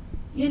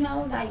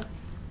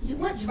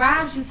 What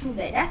drives you to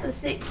that? That's a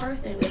sick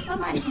person. If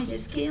somebody can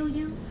just kill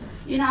you,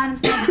 you know what I'm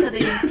saying, because of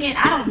your skin,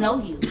 I don't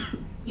know you.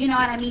 You know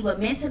what I mean? But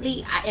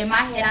mentally, in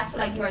my head, I feel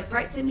like you're a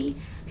threat to me.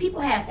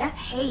 That's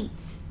hate.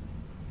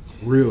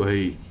 Real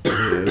hate. Yeah,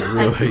 it's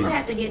real hate. People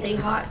have to get their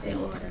hearts in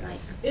order.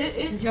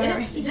 It's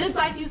just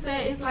like you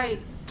said. I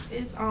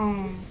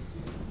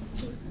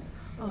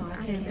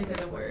can't think of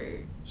the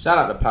word. Shout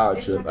out to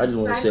Power Trip. I just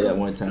want to say that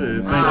one time.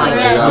 Man.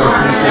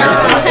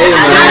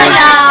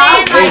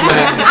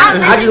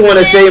 I just want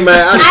to say,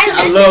 man,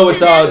 I love what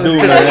y'all do,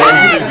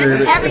 man. This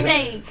is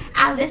everything.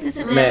 I listen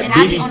to them. Man, and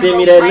BB send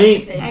me that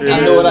link. I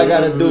know what I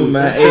gotta do,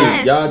 man.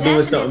 Hey, y'all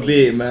doing something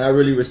big, man. I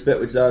really respect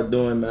what y'all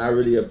doing, man. I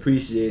really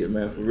appreciate it,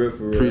 man. For real.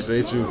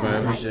 Appreciate you,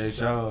 man. Appreciate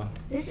y'all.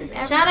 This is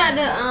shout out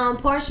to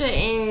Portia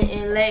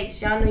and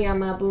Lex. Y'all know y'all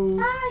my boos.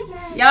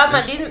 Yes. Y'all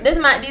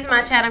these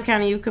my Chatham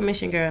County Youth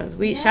Commission girls.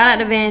 Shout out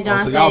to Van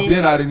Johnson. So y'all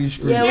been out in these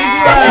streets. Yeah, we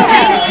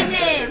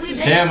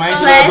did. Damn, I ain't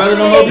sure my brother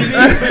no more. I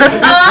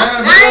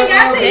ain't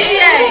got to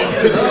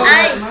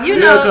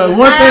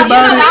one thing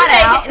about it.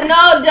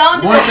 No,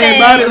 don't do it. One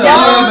thing about it,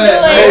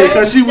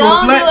 because she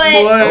will flex,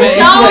 boy.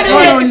 Don't do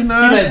it. She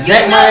done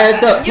jack my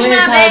ass up plenty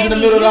times in the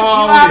middle of the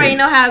hallway. You already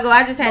know how it go.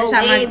 I just had to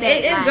shot my.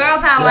 It's girl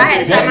power. I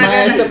had to shot my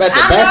ass up at the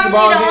I'm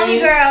basketball normally the only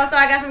game. girl, so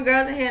I got some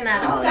girls in here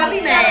now. Don't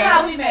be mad.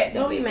 How we met?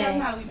 Don't be mad.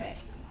 How we met?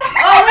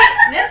 Oh,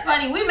 that's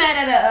funny. We met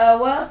at a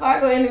Wells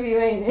Fargo interview,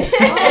 ain't it?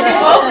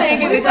 Both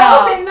didn't get the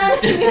job. I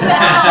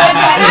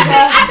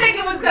think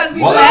it was because we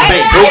Walk out the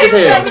bank broke as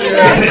hell.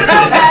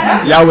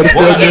 Y'all would have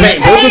still been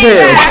broke as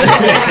hell.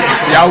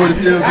 Y'all would have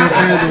still been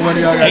friends, and one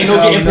of y'all got Ain't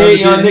no getting paid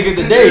young niggas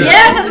today.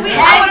 Yeah, because we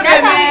act.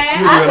 That's how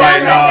you were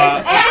like,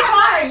 nah. and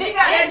hard. She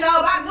got that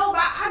job. I know.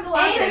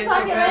 I Ain't it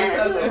fucking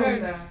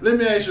Atlanta too? Let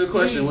me ask you a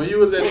question. When you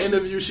was at the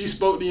interview, she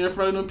spoke to you in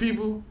front of them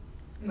people?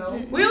 No.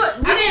 We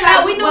didn't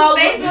know. We knew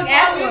Facebook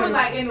afterwards. We was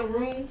like in the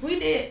room. We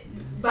did.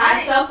 By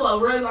itself for a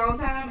really long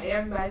time, and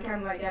everybody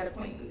kind of like got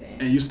acquainted.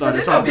 And you started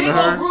it's talking to her?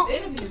 It's a big old group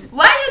interview.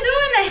 Why you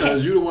doing that?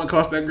 Because you the one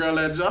cost that girl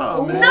that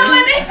job, man. No,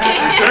 it ain't. So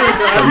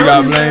you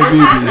gotta blame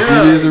BB.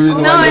 BB is the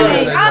reason No, why it you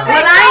ain't. got that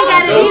Well, I ain't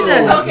got it either.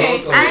 It's okay.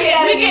 I ain't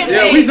got it either.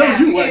 Yeah, we know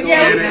you wasn't gonna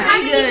get it. How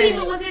many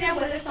people was in there?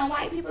 Was it some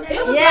white people?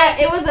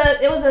 Yeah, it was a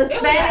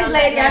Spanish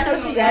lady. I know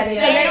she got it.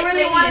 They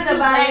really wanted to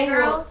buy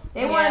girls.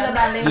 They wanted to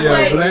buy them.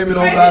 Yeah, blame it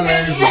on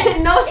bilingual.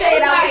 No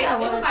shade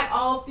out. It was like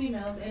all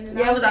females. And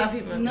Yeah, it was all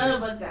females. None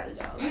of us got a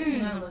job.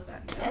 None of us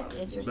got a job. That's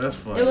interesting. That's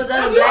funny. It was We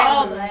other were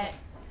all black. black.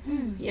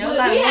 Yeah, it was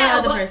like one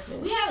other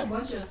person. We had a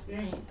bunch of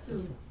experience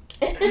too.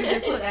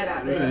 Just put that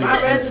out there.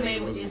 My resume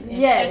is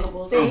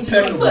impeccable. So put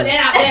that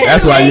out there.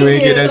 That's why you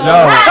ain't get that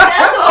job.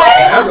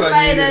 That's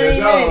why you ain't get that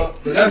job.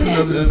 But that's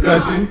another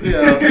discussion.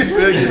 Yeah,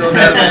 we'll get on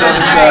that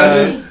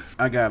another time.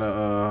 I got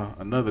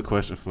another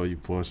question for you,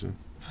 Portia.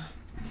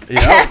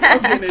 Yeah,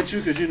 I'm getting at you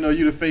because you know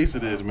you the face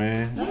of this,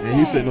 man. Yeah. And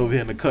you sitting over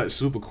here in the cut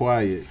super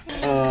quiet.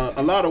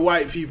 A lot of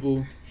white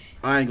people,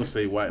 I ain't gonna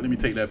say white, let me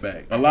take that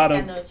back. I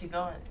know what you're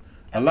going.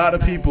 A lot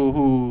of people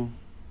who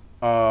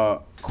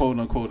are quote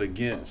unquote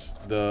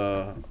against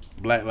the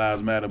Black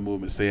Lives Matter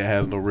movement say it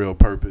has no real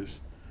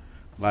purpose.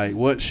 Like,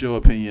 what's your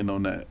opinion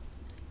on that?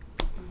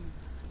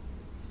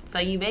 So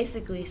you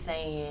basically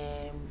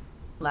saying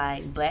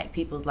like black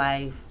people's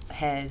life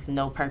has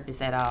no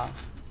purpose at all.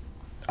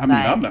 I mean,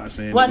 I'm not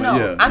saying. Well, no,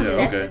 yeah, I'm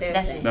just. Okay.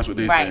 That's what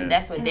they're saying. Right,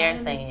 that's what they're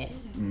saying.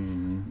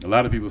 Mm-hmm. A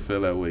lot of people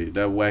feel that way.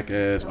 That whack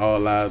ass all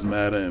lives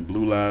matter and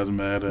blue lives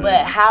matter.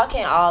 But how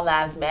can all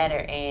lives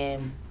matter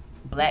and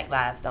black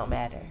lives don't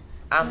matter?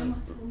 I'm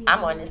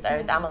on this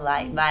earth. I'm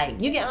alive. Like,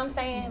 you get what I'm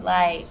saying?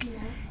 Like,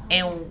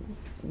 and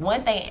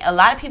one thing, a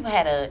lot of people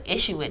had an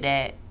issue with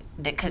that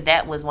because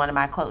that was one of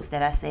my quotes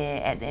that I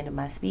said at the end of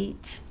my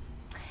speech,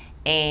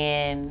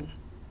 and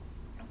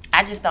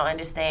I just don't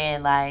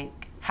understand, like,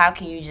 how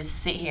can you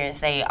just sit here and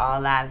say all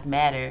lives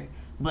matter,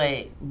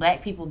 but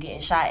black people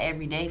getting shot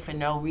every day for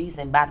no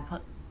reason by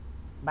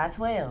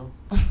 12?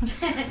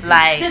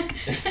 Like,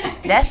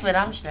 that's what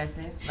I'm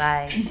stressing.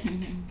 Like,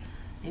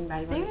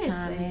 anybody want to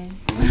chime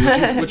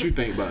in? What you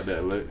think about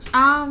that, Lex?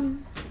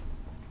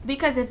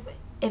 Because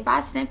if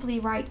I simply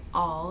write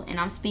all, and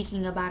I'm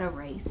speaking about a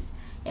race,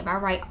 if I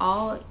write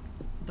all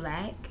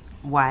black,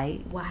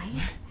 white,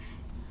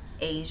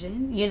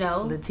 Asian,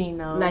 Latino, it's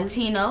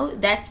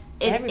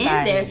everybody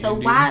in there. So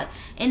why?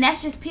 And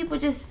that's just people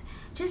just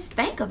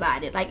think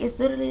about it. Like, it's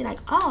literally like,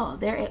 oh,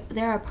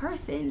 they're a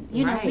person.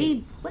 You know,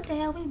 what the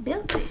hell, we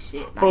built this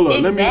shit. Like, hold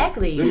on,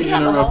 exactly. Let me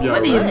interrupt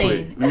y'all real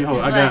quick.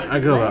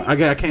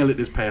 I can't let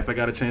this pass. I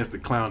got a chance to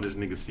clown this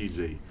nigga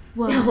CJ.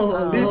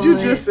 Whoa. Did you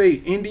just say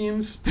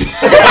Indians? Hey,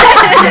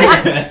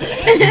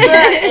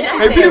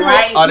 people,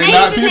 are they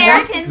not people?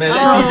 Americans. Man,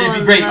 let CJ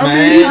be great,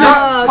 man.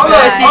 Hold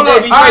on,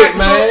 CJ be great,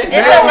 man.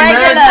 It's a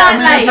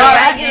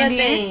regular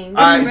thing.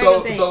 Alright,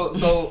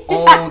 so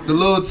on the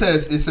little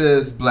test it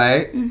says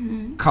black,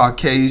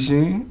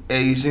 Caucasian,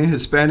 Asian,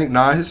 Hispanic,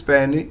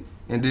 non-Hispanic.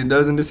 And then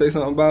doesn't it say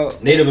something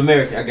about Native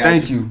American? I got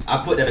Thank you. I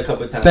put that a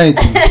couple of times. Thank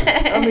you.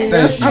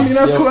 That's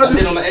cool. I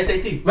did on my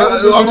SAT.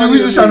 We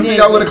just trying to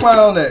figure out where the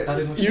clown at.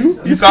 You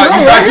thought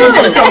you was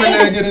gonna come in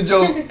there and get a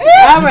joke.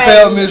 All you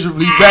failed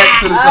miserably.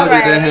 Back to the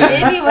subject at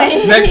hand.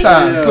 Anyway. Next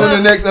time, tune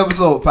in the next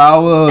episode.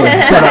 Power.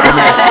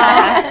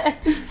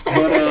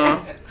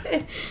 But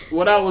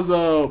what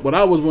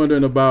I was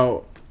wondering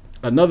about,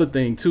 another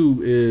thing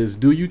too, is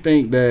do you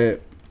think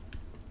that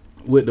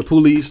with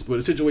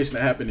the situation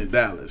that happened in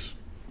Dallas,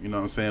 you know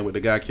what I'm saying, with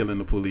the guy killing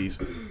the police,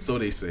 so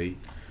they say,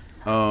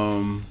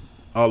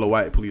 all the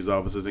white police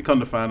officers, and come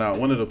to find out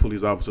one of the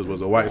police officers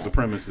was a white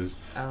supremacist.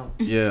 Oh.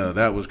 Yeah,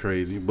 that was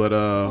crazy. But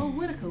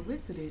what a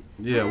coincidence.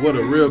 Yeah, what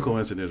a real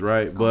coincidence,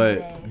 right?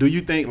 But do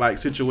you think like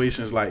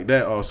situations like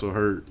that also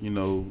hurt,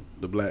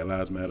 the Black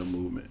Lives Matter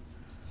movement?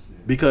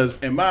 Because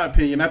in my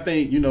opinion, I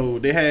think,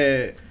 they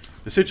had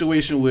the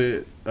situation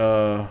with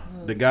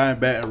the guy in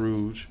Baton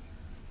Rouge,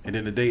 and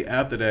then the day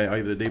after that, or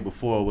either the day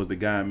before, was the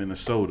guy in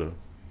Minnesota.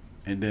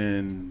 And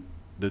then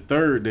the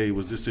third day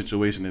was this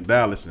situation in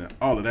Dallas, and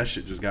all of that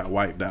shit just got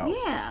wiped out.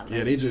 Yeah.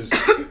 Yeah, they just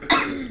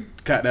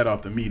cut that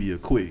off the media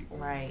quick.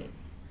 Right.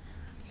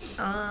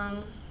 I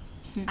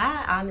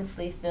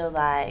honestly feel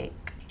like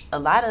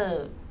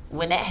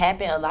when that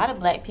happened, a lot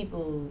of black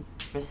people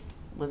was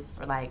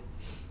like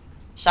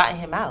shouting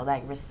him out,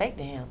 like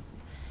respecting him.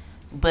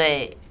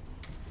 But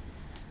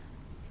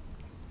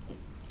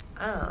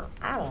I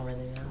don't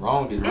really know.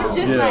 Wrong is wrong. It's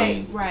just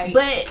like, right.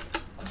 But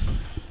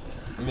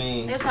I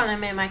mean, that's why I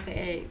met Micah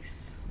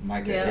X.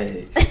 Micah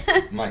X.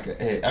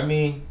 I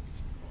mean,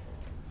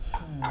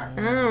 I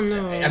don't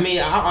know. I mean,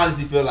 I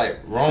honestly feel like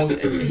wrong.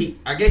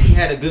 I guess he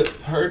had a good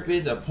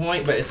purpose, a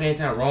point, but at the same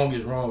time, wrong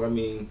is wrong. I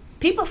mean,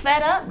 people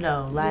fed up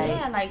though. We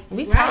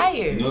right.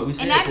 tired. You know what we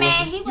said, and that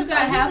man, he was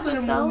half of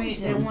the movement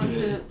that wants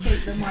to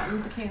take the Martin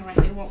Luther King right.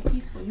 They want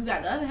peaceful. You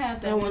got the other half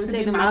that wants to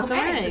take the Malcolm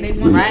X.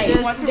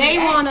 They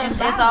want to.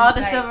 That's all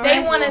the civil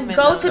rights. They want to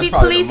go to these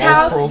police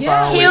house,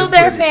 kill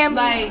their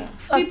family. Like,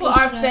 people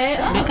are fed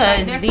up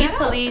because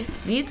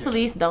these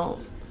police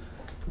don't.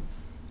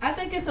 I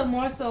think it's a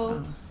more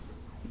so.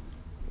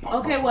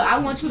 Okay, well, I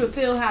want you to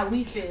feel how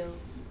we feel.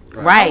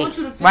 Right. I want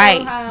you to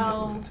feel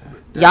how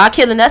y'all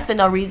killing us for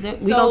no reason.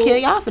 We gonna kill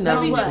y'all for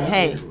no reason.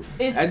 Hey,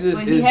 it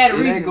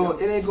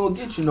ain't gonna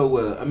get you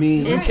nowhere. I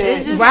mean, you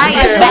can't. Right.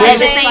 But at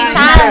the same time, you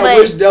can't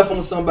wish death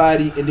on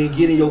somebody and then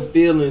get in your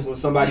feelings when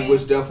somebody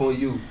wish death on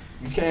you.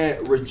 You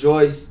can't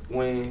rejoice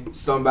when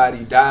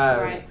somebody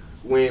dies.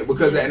 Right.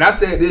 Because and I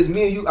said this,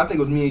 me and you. I think it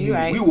was me and you.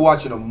 Right. We were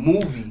watching a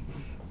movie,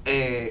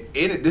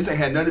 and this ain't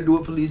had nothing to do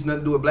with police,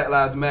 nothing to do with Black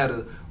Lives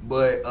Matter,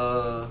 but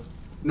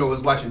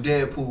was watching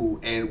Deadpool,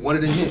 and one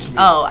of the henchmen.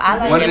 Oh, I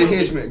like one of the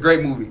henchmen.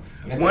 Great movie.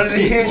 One of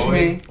the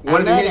henchmen,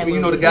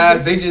 the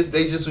guys, they just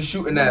were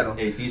shooting at them.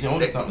 Hey,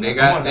 CJ, they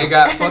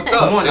got fucked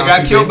up. They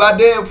got killed by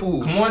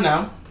Deadpool. Come on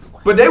now.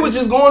 But they was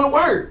just going to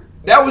work.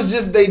 That was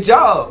just their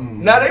job.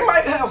 Now they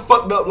might have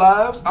fucked up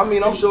lives. I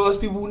mean, I'm sure there's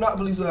people who not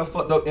police who have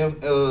fucked up,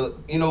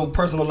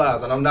 personal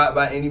lives. And I'm not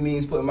by any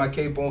means putting my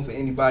cape on for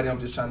anybody. I'm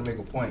just trying to make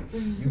a point.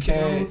 You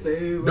can't.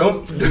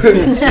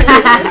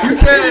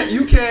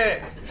 You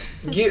can't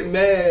get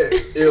mad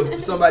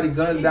if somebody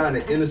guns down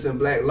an innocent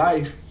black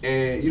life,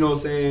 and you know what I'm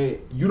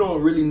saying. You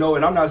don't really know.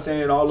 And I'm not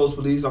saying all those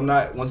police. I'm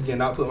not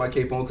not putting my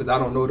cape on because I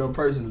don't know them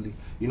personally.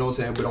 You know what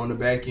I'm saying. But on the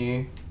back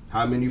end,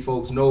 how many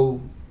folks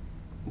know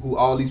who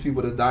all these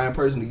people that's dying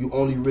personally? You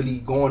only really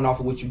going off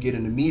of what you get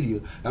in the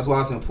media. That's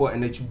why it's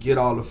important that you get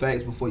all the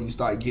facts before you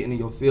start getting in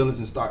your feelings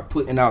and start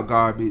putting out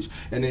garbage.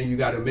 And then you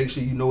got to make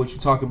sure you know what you're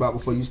talking about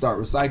before you start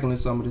recycling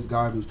some of this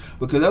garbage,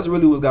 because that's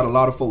really what's got a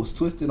lot of folks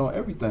twisted on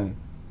everything.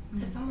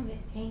 Because some of it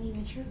ain't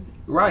even true.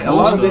 Right, a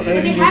lot of it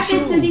ain't even true. But it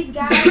happens to these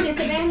guys in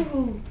Savannah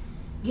who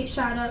get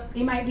shot up.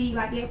 They might be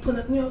like, they'll pull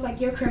up, like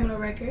your criminal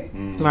record.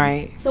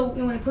 Right. So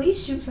when the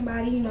police shoot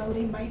somebody, they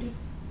might do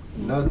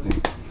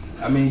nothing.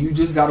 I mean, you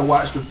just got to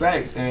watch the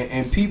facts.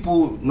 And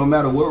people, no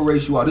matter what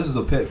race you are, this is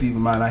a pet peeve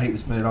of mine. I hate to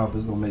spin it off, but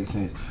it's going to make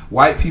sense.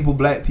 White people,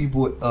 black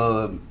people,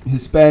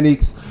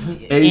 Hispanics,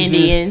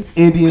 Asians,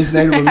 Indians,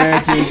 Native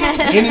Americans,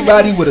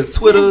 anybody with a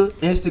Twitter,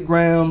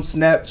 Instagram,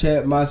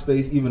 Snapchat,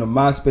 MySpace, even a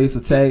MySpace or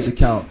tagged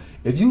account.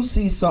 If you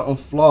see something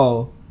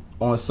flawed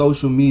on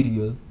social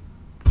media,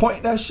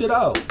 point that shit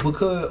out,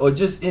 or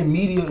just in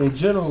media in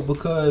general,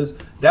 because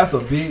that's a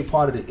big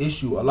part of the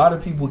issue. A lot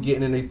of people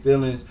getting in their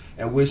feelings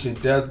and wishing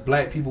death.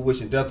 Black people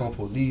wishing death on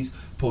police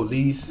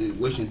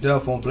wishing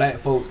death on black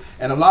folks,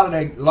 and a lot of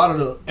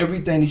the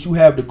everything that you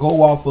have to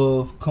go off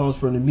of comes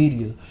from the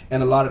media,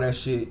 and a lot of that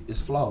shit is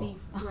flawed.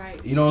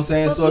 Right. You know what I'm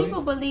saying? But so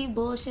people believe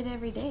bullshit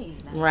every day.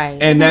 Like, right.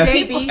 And that's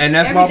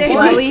my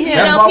point.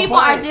 People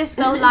are just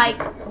so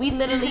like, we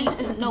literally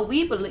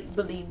we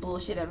believe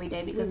bullshit every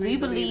day because we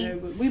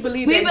believe the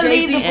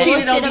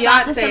bullshit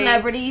about the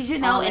celebrities,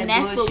 and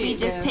that's what we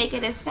just take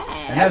it as fact.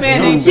 That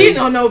man ain't cheating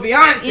on no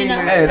Beyonce.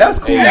 Hey, that's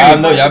cool. Y'all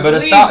know, y'all better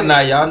stop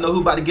now. Y'all know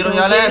who about to get on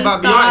y'all ass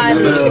about Beyonce. Y'all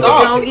better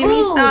stop. Don't get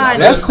me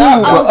started. That's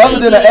cool, but other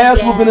than the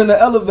ass whooping in the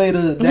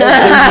elevator, that Jay-Z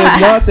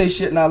and Beyonce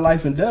shit not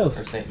life and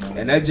death.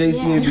 And that Jay-Z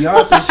and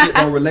Beyonce shit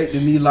don't relate to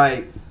me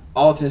like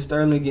Alton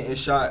Sterling getting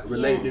shot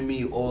relate to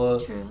me, or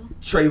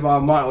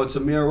Trayvon Martin or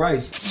Tamir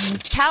Rice.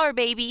 Power,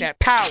 baby. That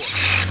power.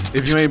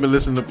 If you ain't been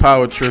listening to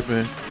Power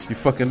Tripping, you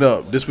fucking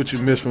up. This what you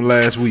missed from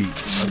last week.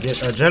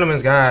 A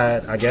gentleman's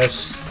guide, I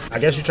guess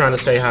you're trying to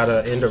say how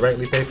to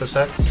indirectly pay for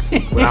sex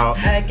without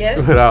being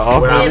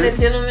a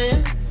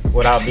gentleman.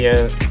 Without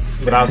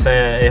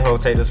saying, hey ho,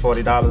 take this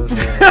 $40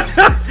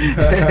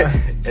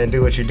 and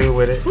do what you do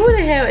with it. Who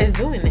the hell is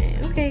doing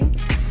that? Okay.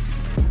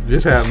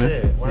 It's happening.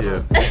 Shit, why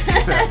not?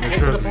 It's happening.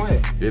 That's the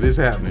point. It is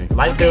happening.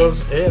 Light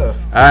bills, yeah.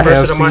 I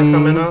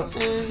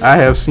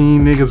have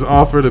seen niggas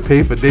offer to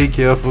pay for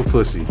daycare for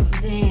pussy.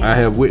 Damn. I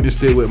have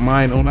witnessed it with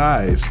mine own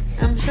eyes.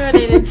 I'm sure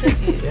they didn't took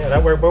it. Yeah,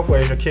 that worked both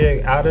ways. Your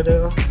kid out of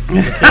the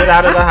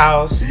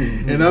house,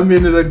 and I'm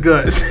into the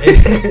guts.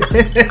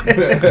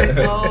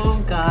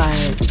 Oh God.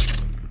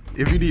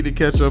 If you need to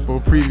catch up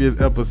on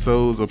previous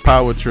episodes of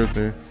Power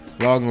Tripping,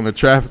 log on to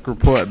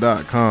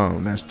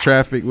trafficreport.com. That's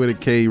traffic with a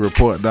K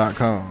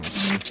report.com.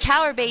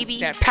 Power, baby.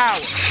 That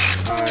power.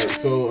 All right,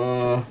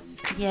 so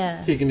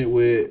kicking it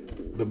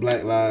with the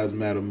Black Lives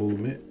Matter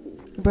movement.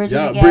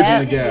 Bridging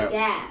the gap.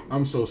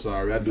 I'm so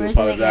sorry. I do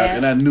apologize,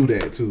 and I knew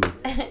that too.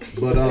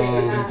 But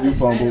you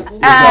fumbled.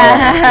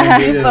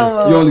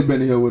 You only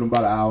been here with him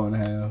about an hour and a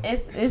half.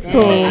 It's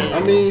cool. I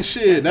mean,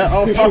 shit. That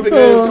off topic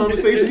ass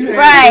conversation you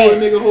had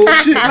with a nigga whole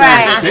shit.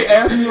 Right. They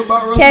asked me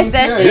about Russell. Catch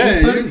that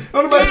shit.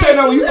 Don't nobody say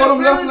no when you throw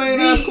them left lane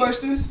ass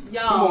questions.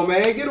 Come on,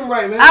 man. Get them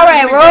right, man. All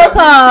right, roll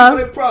call.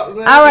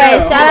 All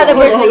right, shout out to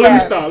Bridging the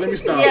Gap. Let me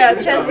stop. Yeah,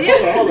 because y'all,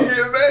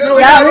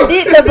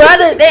 the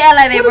brothers, they act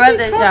like they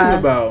brothers,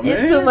 y'all.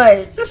 It's too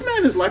much. This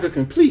man is like a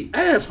complete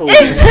asshole.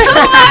 It's too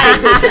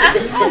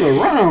much. All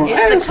around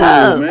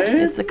asshole, man.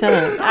 It's the cup.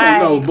 I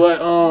don't know,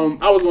 but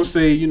I was gonna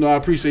say, I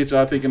appreciate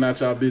y'all taking out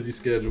y'all busy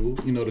schedule,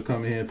 to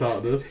come in here and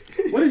talk to us.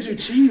 What is you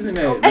cheesing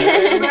at,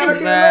 man?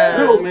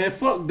 No, man,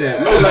 fuck that.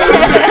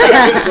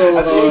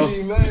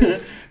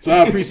 So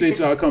I appreciate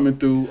y'all coming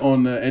through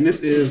on the, and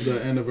this is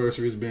the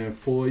anniversary. It's been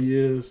 4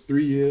 years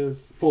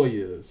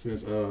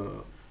since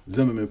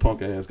Zimmerman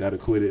punk ass got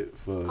acquitted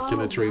for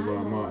killing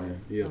Trayvon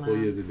Martin. Yeah, 4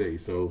 years a day.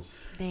 So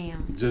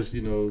damn. Just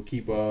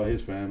keep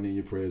his family in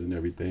your prayers and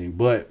everything.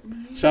 But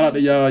shout out to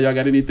y'all. Y'all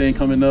got anything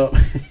coming up?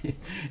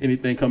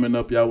 Anything coming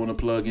up? Y'all want to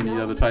plug any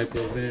other type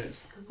of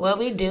events? Well,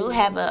 we do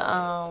have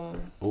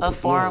a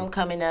forum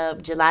coming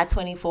up July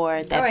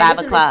 24th at 5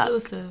 This o'clock. is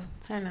exclusive.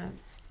 Turn up.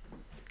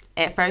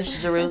 At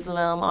First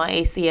Jerusalem on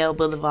ACL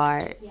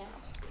Boulevard. Yeah.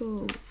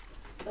 Cool.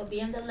 So be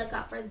on the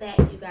lookout for that,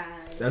 you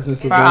guys. That's in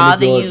for all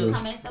the youth.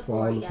 Come and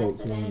support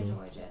Savannah,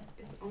 Georgia.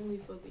 It's only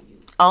for the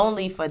youth.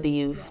 Only for the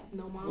youth.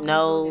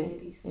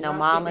 No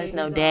mamas,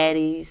 no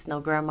daddies,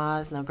 no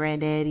grandmas, no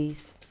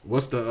granddaddies.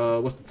 What's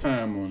the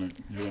time on it?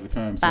 You got the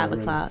time? 5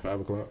 o'clock. 5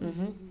 o'clock.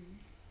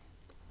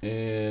 Mm-hmm.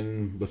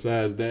 And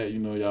besides that,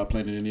 y'all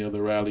planning any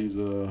other rallies,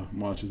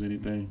 marches,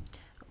 anything?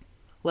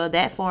 Well,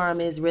 that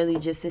forum is really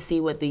just to see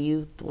what the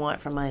youth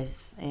want from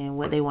us and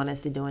what they want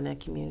us to do in the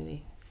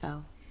community.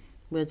 So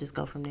we'll just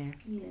go from there.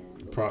 Yeah.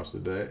 Props to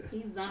that.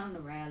 He's done on the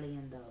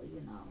rallying, though,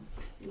 you know.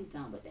 He's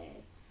done with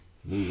that.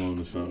 Move on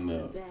to something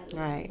else.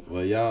 Right.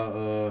 Well,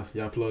 y'all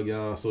plug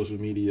y'all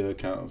social media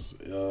accounts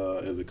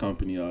as a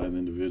company or as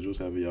individuals,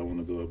 however y'all want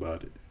to go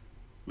about it.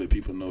 Let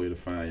people know where to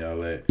find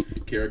y'all at.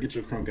 Kara, get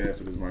your crunk ass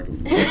to this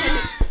microphone. Go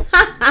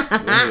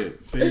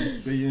ahead.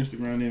 Say your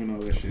Instagram name and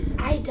all that shit. Man.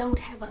 I don't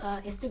have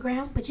an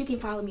Instagram, but you can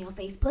follow me on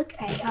Facebook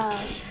at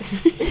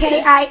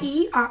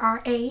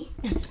KIERRA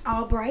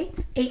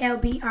Albright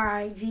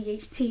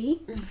ALBRIGHT.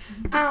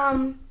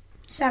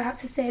 Shout out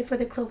to Sid for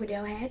the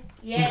Cloverdale hat.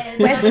 Yes.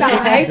 West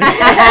Side.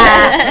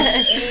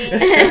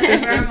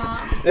 Grandma.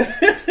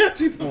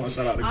 She's talking about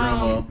shout out to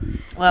Grandma.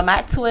 Well,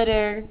 my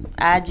Twitter,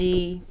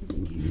 IG,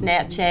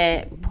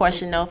 Snapchat,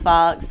 Portia No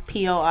Fox,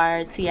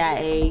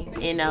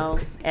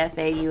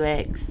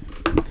 PORTIANOFAUX.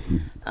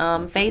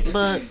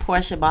 Facebook,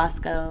 Portia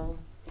Bosco.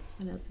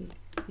 What else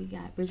we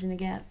got? Bridging the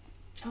Gap.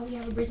 Oh, we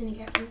have a Bridging the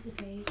Gap Facebook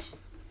page.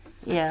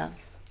 Yeah,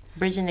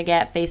 Bridging the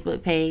Gap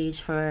Facebook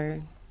page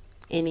for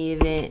any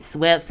events.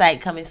 Website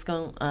coming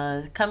soon.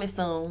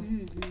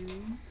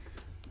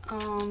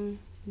 Mm-hmm.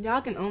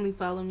 Y'all can only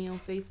follow me on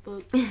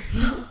Facebook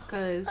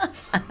because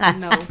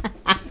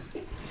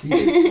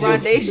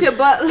Rondesha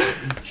Butler.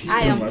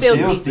 I am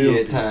filthy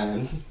at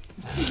times.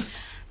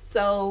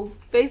 So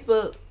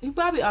Facebook, you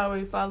probably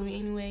already follow me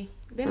anyway.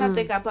 Then I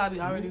think I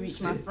probably already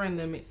reached my friend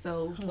limit.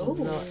 So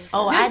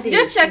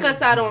just check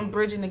us out on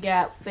Bridging the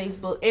Gap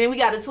Facebook, and we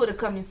got a Twitter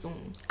coming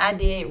soon. I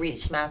did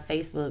reach my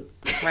Facebook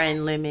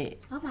friend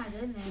limit. Oh my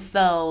goodness!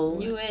 So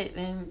You it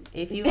then?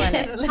 if you want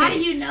to, How do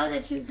you know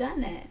that you've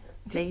done that?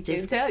 they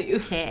just tell you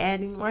can't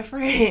add any more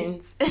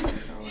friends.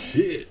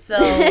 Shit. So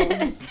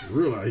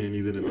Real out here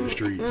in the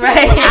streets.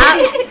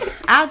 right,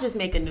 I'll just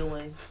make a new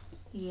one.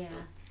 Yeah.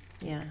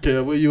 Yeah.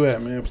 Kev, where you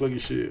at, man? Plug your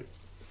shit.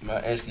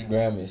 My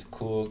Instagram is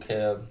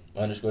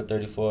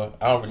coolkev_34.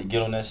 I don't really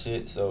get on that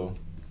shit, so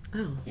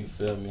you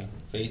feel me.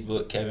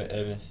 Facebook, Kevin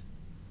Evans.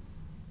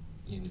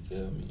 You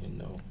feel me, you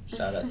know.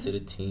 Shout out to the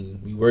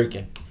team. We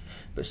working.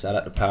 But shout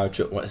out to Power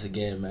Trip once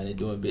again, man. They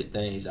doing big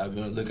things. I'll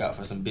be on the lookout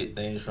for some big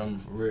things from them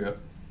for real.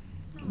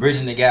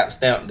 Bridging the Gap,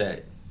 stamp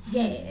that.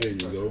 Yeah. There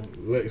you go.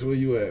 Lex, where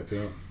you at,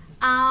 pimp?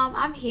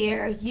 I'm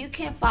here. You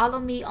can follow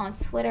me on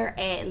Twitter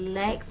at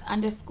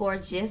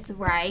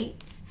Lex_JustRight.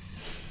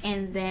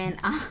 And then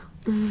I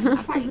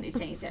probably need to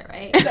change that,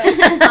 right?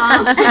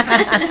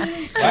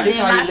 Why they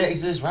call you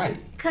Lex Just Right?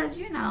 Because,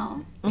 you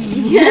know. And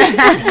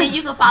then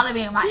you can follow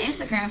me on my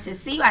Instagram to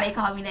see why they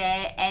call me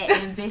that at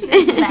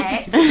Ambitious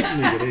Black.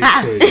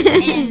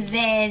 And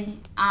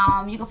then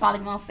you can follow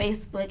me on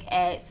Facebook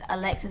at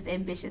Alexis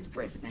Ambitious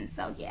Brisbane.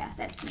 So, yeah,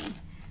 that's me.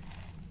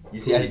 You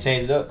see how he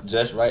changed it up?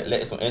 Just Right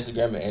Lex on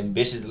Instagram and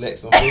Ambitious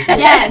Lex on Facebook.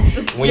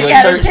 Yes. When you're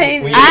in church,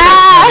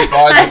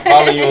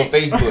 follow you on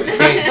Facebook.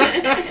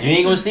 You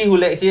ain't gonna see who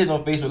Lex is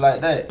on Facebook like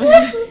that.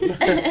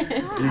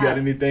 You got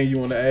anything you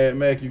want to add,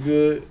 Mac? You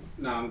good?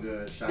 No, I'm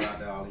good. Shout out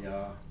to all of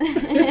y'all.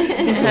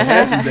 I'm so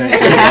happy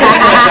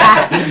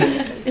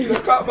that You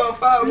done caught about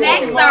 5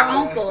 Max is our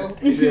uncle.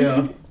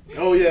 Yeah.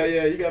 Oh yeah.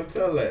 You gotta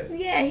tell that.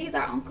 Yeah, he's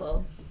our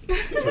uncle.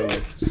 So,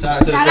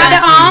 Shout out to Shout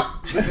the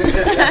out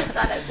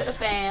to the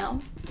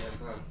fam.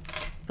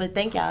 But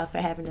thank y'all for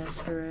having us,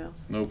 for real.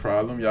 no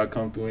problem. Y'all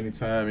come through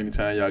anytime.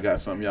 Anytime y'all got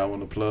something y'all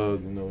want to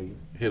plug,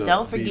 hit up.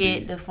 Don't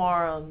forget the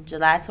forum,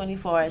 July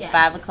 24th,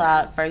 5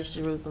 o'clock, First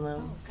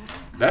Jerusalem.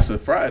 That's a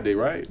Friday,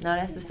 right? No,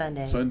 that's the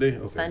Sunday. Sunday?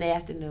 Okay. Sunday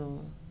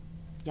afternoon.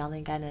 Y'all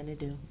ain't got nothing to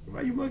do.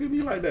 Why you mugging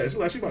me like that? It's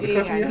like she about to You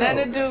cuss ain't me got out.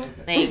 nothing to do.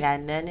 They ain't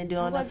got nothing to do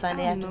on a I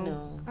Sunday don't know.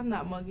 afternoon. I'm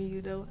not mugging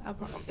you though. I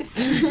promise.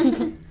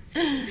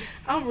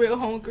 I'm real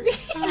hungry.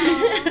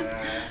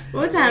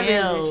 What time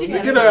is it?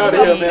 Get her out of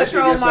here, man.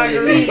 Control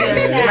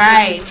margarita.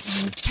 Right.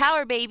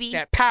 Power, baby.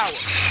 That power.